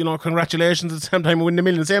also, congratulations at the same time winning $1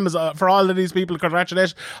 million. Same as for all of these people,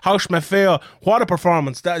 congratulations. Haush Mafeo, what a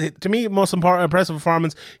performance. That, to me, most impressive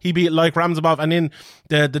performance. He beat like Ramzabov, and then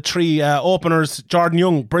the 3 openers, Jordan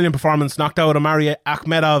Young, brilliant performance, knocked out Amari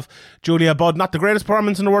Akhmedov, Julia Budd. Not the greatest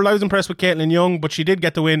performance in the world. I was impressed with Caitlin Young, but she did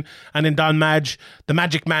get the win. And then Don Madge, the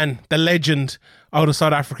magic man, the legend, out of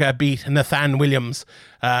South Africa, beat Nathan Williams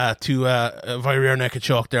to via rear naked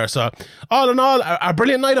choke there. So all in all, a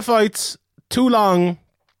brilliant night of fights. Too long,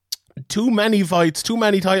 too many fights, too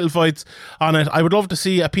many title fights on it. I would love to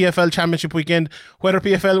see a PFL championship weekend. Whether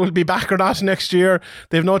PFL will be back or not next year,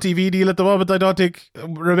 they have no TV deal at the moment. I don't think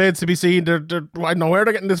remains to be seen. I don't know where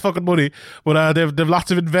they're getting this fucking money, but they've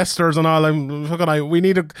lots of investors and all. We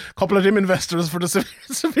need a couple of them investors for the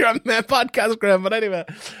Severe MMA podcast, Graham. But anyway,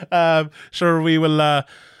 sure, we will.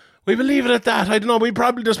 We will leave it at that. I don't know.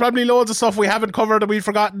 There's probably loads of stuff we haven't covered that we've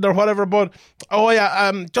forgotten or whatever. But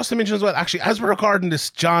just to mention as well. Actually, as we're recording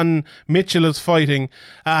this, John Mitchell is fighting.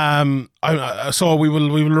 So we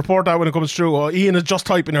will report that when it comes through. Ian is just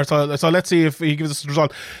typing here, so let's see if he gives us the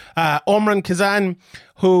result. Omran Kazan,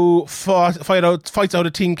 who fights out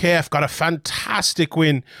of Team KF, got a fantastic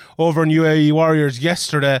win over in UAE Warriors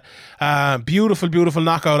yesterday. Beautiful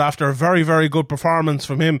knockout after a very, very good performance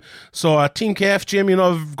from him. So Team KF, Jim,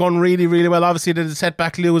 have gone really, really well. Obviously, they did a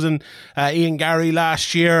setback losing Ian Gary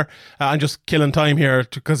last year. I'm just killing time here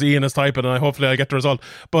because Ian is typing, and hopefully I get the result.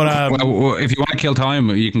 But well, if you want to kill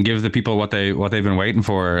time, you can give the people what they've been waiting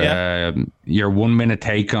for. Yeah. Your 1 minute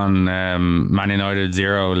take on Man United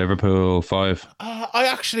 0, Liverpool 5. I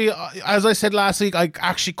actually, as I said last week, I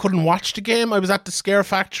actually couldn't watch the game. I was at the Scare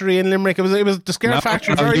Factory in Limerick. It was the Scare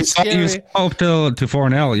Factory. Very scary. You up to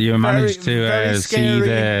 4-0. You managed to see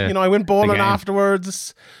the. I went bowling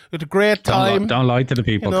afterwards. With a great time. Don't lie to the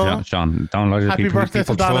people, Sean. Don't lie to the people. Happy birthday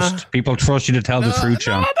to Donna. People trust you to tell the truth,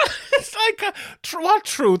 Sean. It's like what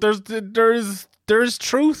truth? There's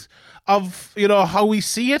truth of how we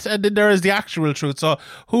see it, and then there is the actual truth. So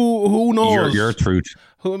who knows? Your truth.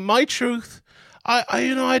 My truth.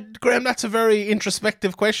 Graham, that's a very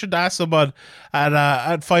introspective question to ask someone at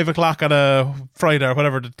 5:00 on a Friday or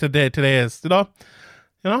whatever today is.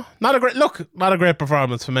 Not a great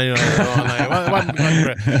performance from anyone.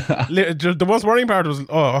 The most worrying part was,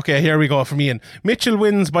 here we go from Ian. Mitchell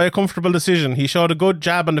wins by a comfortable decision. He showed a good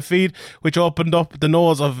jab on the feet, which opened up the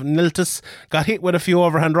nose of Niltis. Got hit with a few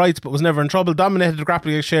overhand rights, but was never in trouble. Dominated the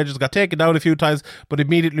grappling exchanges, got taken down a few times, but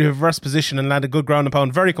immediately reversed position and landed good ground and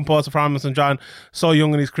pound. Very composed performance from John. So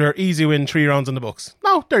young in his career. Easy win, 3 rounds in the books.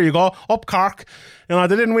 Now, there you go. Up Cork. They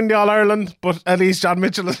didn't win the All-Ireland, but at least John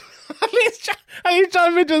Mitchell is... At least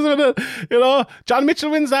John Mitchell's with it. John Mitchell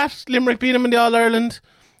wins that. Limerick beat him in the All-Ireland.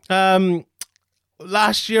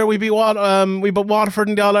 last year we beat Waterford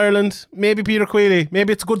in the All-Ireland. Maybe Peter Queally.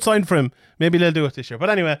 Maybe it's a good sign for him. Maybe they'll do it this year. But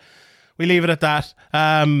anyway, we leave it at that.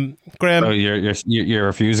 Graham. So you're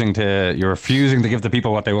refusing to give the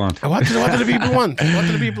people what they want. What do the people want? What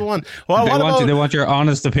do the people want? Well, they want your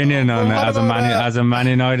honest opinion on as a Man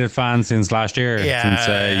United fan since last year.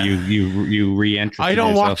 Yeah. Since you re-entered. I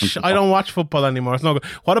don't watch football anymore. It's no good.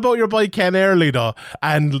 What about your boy Ken Early though?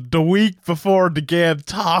 And the week before the game,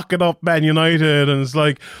 talking up Man United, and it's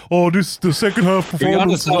like, oh, the second half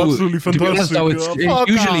performance was absolutely fantastic.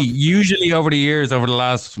 Usually over the years, over the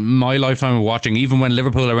last my lifetime of watching, even when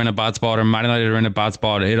Liverpool are in a bad spot or Man United are in a bad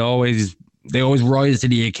spot, they always rise to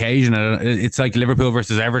the occasion. It's like Liverpool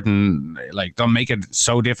versus Everton. Like, don't make it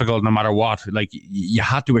so difficult no matter what. Like, you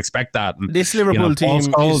had to expect that. And, this Liverpool team is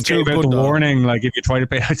too good. The warning, like, if you try to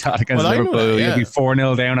play like that against Liverpool, you'll be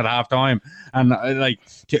 4-0 down at half time. And like,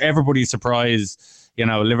 to everybody's surprise,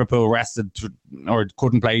 Liverpool rested or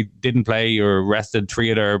didn't play or rested 3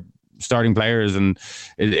 of their starting players, and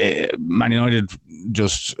Man United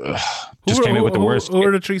just came out with the worst. Who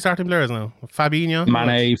are the 3 starting players now? Fabinho,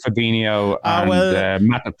 Mane, Fabinho, and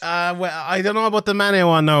Matip. Well, I don't know about the Mane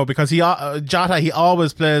one now, because Jota, he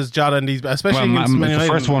always plays Jota, and especially against Man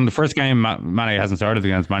United. The first game Mane hasn't started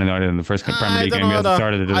against Man United in the first Premier League game. He hasn't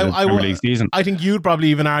started the Premier League season. I think you'd probably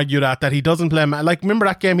even argue that he doesn't play. Like, remember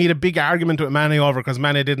that game? He had a big argument with Mane over because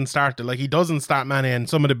Mane didn't start it. Like, he doesn't start Mane in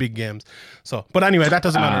some of the big games. So, but anyway, that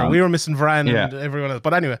doesn't matter. We were missing Varane and everyone else.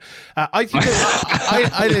 But anyway, I think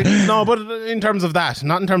no, but in terms of that,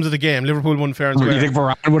 not in terms of the game, Liverpool won fair and square. You think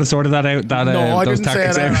Varane would have sorted that out? No, I didn't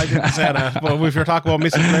say that. I didn't say that. But if you're talking about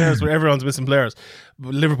missing players, where everyone's missing players,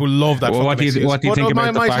 Liverpool love that. What do you think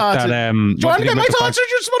about the fact that? Do you want to get my thoughts, or do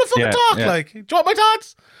you just want to fucking talk? Yeah. Like, do you want my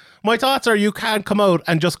thoughts? My thoughts are, you can't come out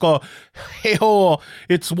and just go, hey ho,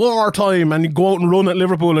 it's war time, and go out and run at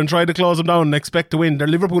Liverpool and try to close them down and expect to win.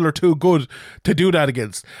 Liverpool are too good to do that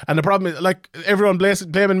against. And the problem is, like, everyone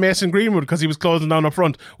blaming Mason Greenwood because he was closing down up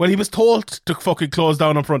front. Well, he was told to fucking close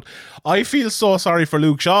down up front. I feel so sorry for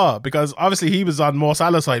Luke Shaw, because obviously he was on Mo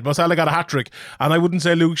Salah's side. Mo Salah got a hat-trick, and I wouldn't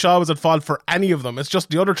say Luke Shaw was at fault for any of them. It's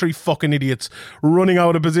just the other 3 fucking idiots running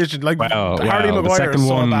out of position. Like, Harry Maguire is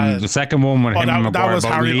so bad. The second one when him and Maguire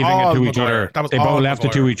both leaving it to each other. They both left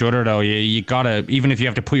it to each other though. You gotta, even if you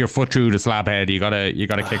have to put your foot through the slab head, you gotta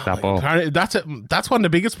kick that ball. That's one of the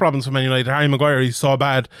biggest problems for Man United. Harry Maguire, he's so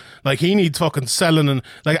bad. Like, he needs fucking selling, and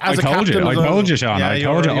like, as I told you, Sean. Yeah, I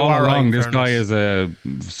told you all along. Right, this guy is a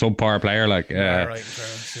subpar player. Like,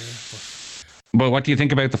 but what do you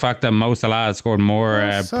think about the fact that Mo Salah has scored more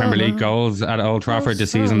Premier League goals at Old Trafford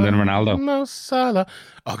this season than Ronaldo? Mo Salah.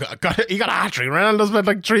 Oh, he got a hat-trick. Ronaldo's played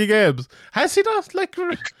like 3 games. Has he not? Like,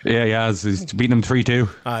 yeah, he has. He's beaten him 3-2.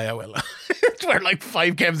 Ah, yeah, well, we're like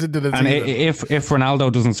 5 games into the season. And if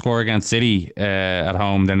Ronaldo doesn't score against City at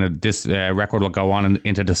home, then this record will go on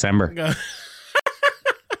into December.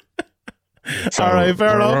 So, all right,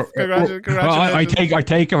 fair enough. Congratulations. Well, I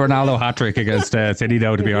take a Ronaldo hat-trick against City,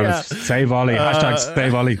 though, to be honest. Save Ollie.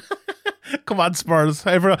 Save Ollie. Come on, Spurs.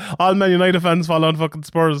 All Man United fans follow on fucking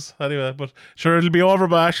Spurs. Anyway, but sure, it'll be over,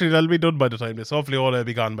 but actually that'll be done by the time this. Hopefully Ole will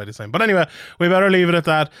be gone by the time. But anyway, we better leave it at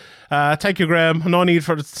that. Thank you, Graham. No need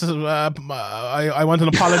for I want an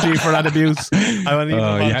apology for that abuse. I want an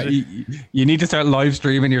apology. You need to start live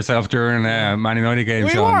streaming yourself during Man United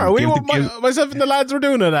games. Myself and the lads were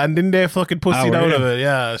doing it, and didn't they fucking pussied out of it?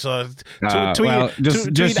 Yeah. So just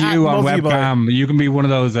you on webcam. You can be one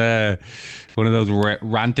of those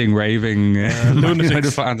ranting, raving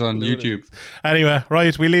lunatics fans on YouTube. Anyway,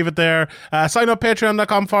 right, we leave it there. Sign up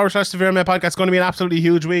patreon.com/Severe MMA Podcast. It's going to be an absolutely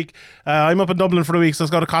huge week. I'm up in Dublin for the week, so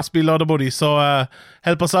it's going to cost me a lot of money. So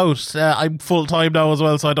help us out. I'm full time now as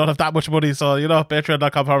well, so I don't have that much money. So,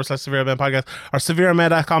 patreon.com/Severe MMA Podcast or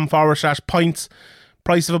severemma.com/points.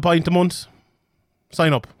 Price of a pint a month.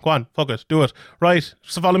 Sign up. Go on. Fuck it. Do it. Right.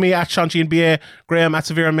 So follow me at Sean Sheehan BA, Graham at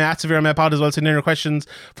Severe MMA Pod as well. Send in your questions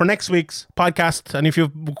for next week's podcast. And if you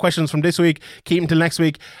have questions from this week, keep them till next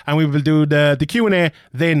week, and we will do the Q&A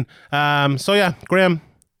then. So yeah, Graham,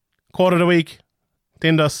 quote of the week.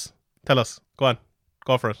 Tindus. Tell us. Go on.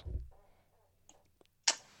 Go for it.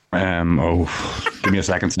 Give me a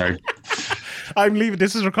second, sorry. I'm leaving.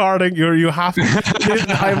 This is recording. You have to.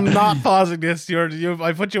 I'm not pausing this.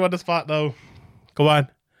 I put you on the spot now. Go on.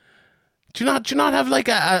 Do you not have like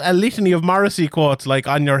a litany of Morrissey quotes like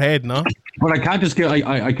on your head, no? Well, I can't just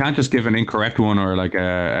give an incorrect one or like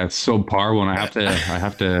a subpar one. I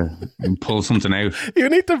have to pull something out. You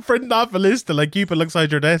need to print off a list and like keep it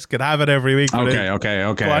alongside your desk and have it every week.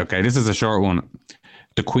 Okay. This is a short one.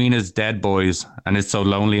 The Queen is dead, boys, and it's so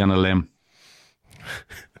lonely on a limb.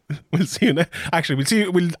 We'll see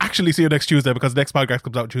you. We'll actually see you next Tuesday because the next podcast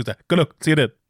comes out Tuesday. Good luck. See you then.